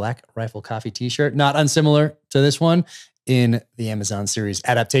wearing a Black Rifle Coffee t-shirt, not unsimilar to this one, in the Amazon series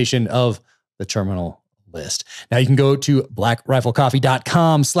adaptation of The Terminal List. Now you can go to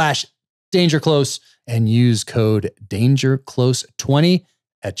blackriflecoffee.com/dangerclose and use code DangerClose20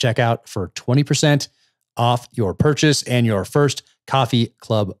 at checkout for 20% off your purchase and your first coffee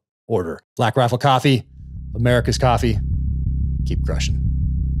club order. Black Rifle Coffee, America's coffee. Keep crushing.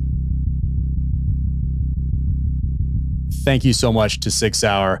 Thank you so much to Sig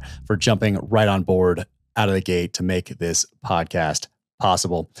Sauer for jumping right on board out of the gate to make this podcast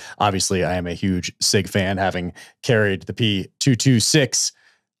possible. Obviously, I am a huge SIG fan, having carried the P226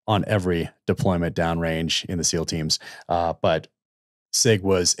 on every deployment downrange in the SEAL teams. But SIG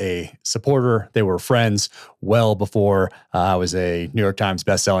was a supporter. They were friends well before I was a New York Times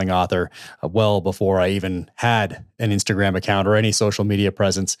bestselling author, well before I even had an Instagram account or any social media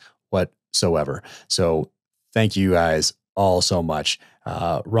presence whatsoever. So thank you guys all so much.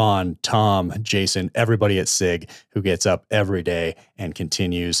 Ron, Tom, Jason, everybody at SIG who gets up every day and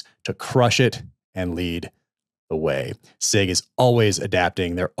continues to crush it and lead the way. SIG is always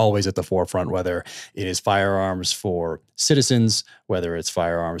adapting. They're always at the forefront, whether it is firearms for citizens, whether it's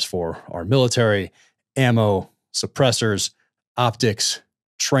firearms for our military, ammo, suppressors, optics,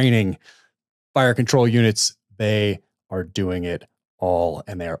 training, fire control units. They are doing it all,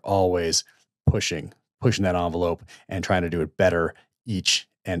 and they are always pushing that envelope and trying to do it better each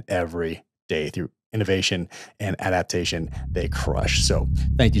and every day through innovation and adaptation. They crush. So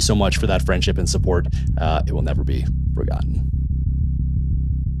thank you so much for that friendship and support. It will never be forgotten.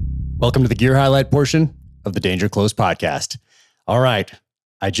 Welcome to the gear highlight portion of the Danger Close podcast. All right.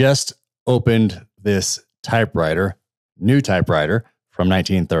 I just opened this typewriter, new typewriter from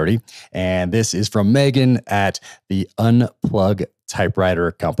 1930. And this is from Megan at the Unplug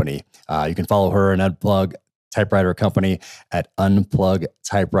Typewriter Company. You can follow her and Unplug Typewriter Company at Unplug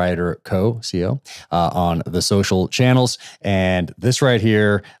Typewriter Co. On the social channels. And this right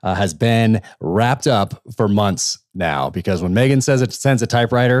here has been wrapped up for months now, because when Megan says it sends a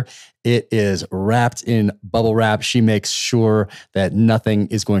typewriter, it is wrapped in bubble wrap. She makes sure that nothing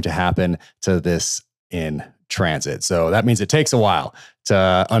is going to happen to this in transit. So that means it takes a while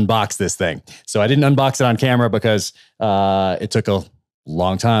to unbox this thing. So I didn't unbox it on camera because it took a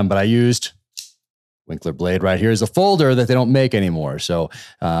long time, but I used Winkler Blade right here is a folder that they don't make anymore. So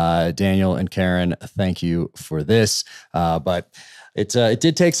Daniel and Karen, thank you for this. But it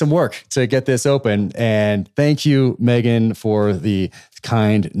did take some work to get this open. And thank you, Megan, for the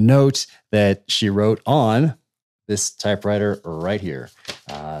kind note that she wrote on this typewriter right here.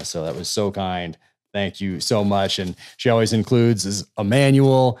 So that was so kind. Thank you so much. And she always includes a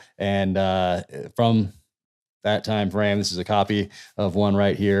manual, and from that time frame, this is a copy of one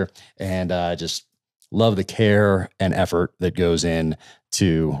right here. And just love the care and effort that goes in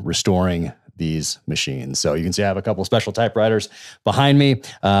to restoring these machines. So you can see I have a couple of special typewriters behind me.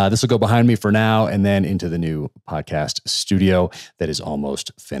 This will go behind me for now, and then into the new podcast studio that is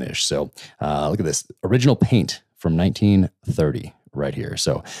almost finished. So look at this original paint from 1930 right here.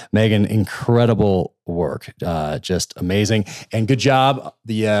 So Megan, incredible work, just amazing, and good job.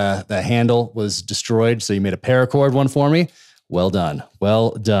 The handle was destroyed, so you made a paracord one for me. Well done.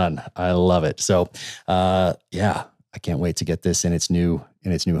 Well done. I love it. So yeah, I can't wait to get this in its new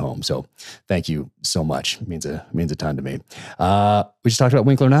home. So thank you so much. It means a ton to me. We just talked about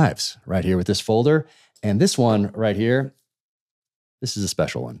Winkler knives right here with this folder, and this one right here, this is a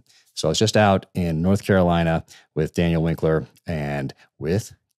special one. So I was just out in North Carolina with Daniel Winkler and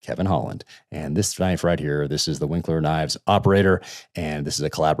with Kevin Holland. And this knife right here, this is the Winkler Knives Operator. And this is a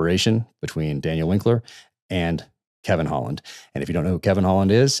collaboration between Daniel Winkler and Kevin Holland. And if you don't know who Kevin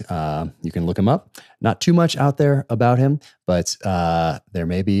Holland is, you can look him up. Not too much out there about him, but there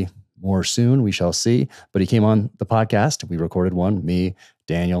may be more soon. We shall see. But he came on the podcast. We recorded one, me,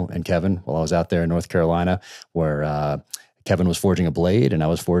 Daniel, and Kevin, while I was out there in North Carolina, where Kevin was forging a blade and I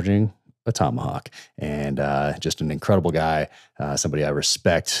was forging a tomahawk. And just an incredible guy, somebody I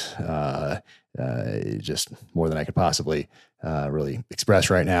respect just more than I could possibly really express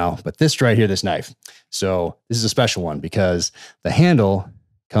right now. But this right here, this knife. So this is a special one because the handle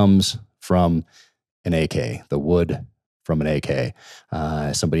comes from an AK, the wood from an AK.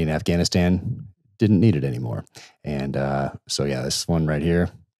 Somebody in Afghanistan didn't need it anymore. And so yeah, this one right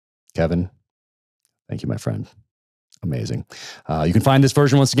here, Kevin, thank you, my friend. Amazing. You can find this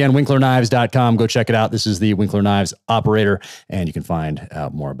version once again, winklernifes.com. Go check it out. This is the Winkler Knives Operator, and you can find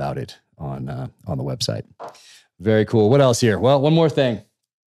out more about it on the website. Very cool. What else here? Well, one more thing.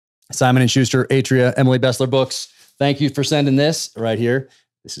 Simon & Schuster, Atria, Emily Bessler Books. Thank you for sending this right here.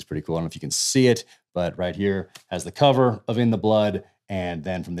 This is pretty cool. I don't know if you can see it, but right here has the cover of In the Blood, and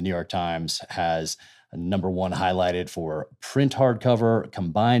then from the New York Times has a #1 highlighted for print hardcover,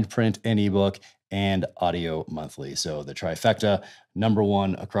 combined print and ebook, and audio monthly. So the trifecta,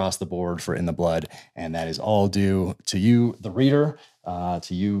 #1 across the board for In the Blood. And that is all due to you, the reader, to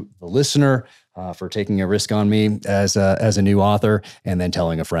you, the listener, for taking a risk on me as a new author, and then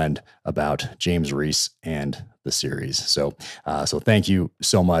telling a friend about James Reese and the series. So thank you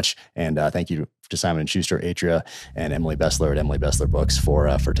so much. And thank you to Simon & Schuster, Atria, and Emily Bessler at Emily Bessler Books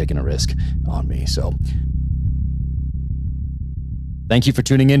for taking a risk on me. So thank you for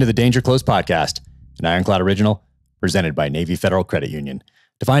tuning in to the Danger Close podcast, an Ironclad original presented by Navy Federal Credit Union.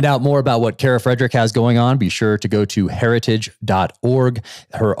 To find out more about what Kara Frederick has going on, be sure to go to heritage.org.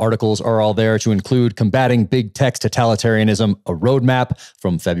 Her articles are all there, to include Combating Big Tech's Totalitarianism, a roadmap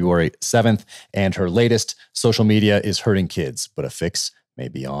from February 7th. And her latest, Social Media is Hurting Kids, but a fix may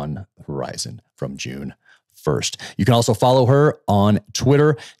be on the horizon, from June 1st. You can also follow her on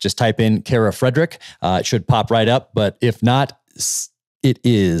Twitter. Just type in Kara Frederick. It should pop right up. But if not, it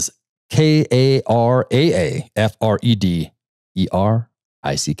is KARAAFREDERICK.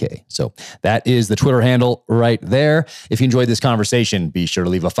 So that is the Twitter handle right there. If you enjoyed this conversation, be sure to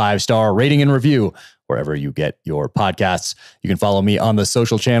leave a 5-star rating and review wherever you get your podcasts. You can follow me on the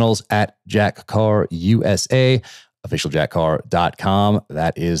social channels at Jack Carr USA, officialjackcarr.com.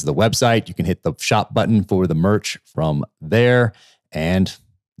 That is the website. You can hit the shop button for the merch from there. And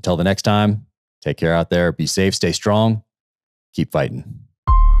until the next time, take care out there. Be safe, stay strong, keep fighting.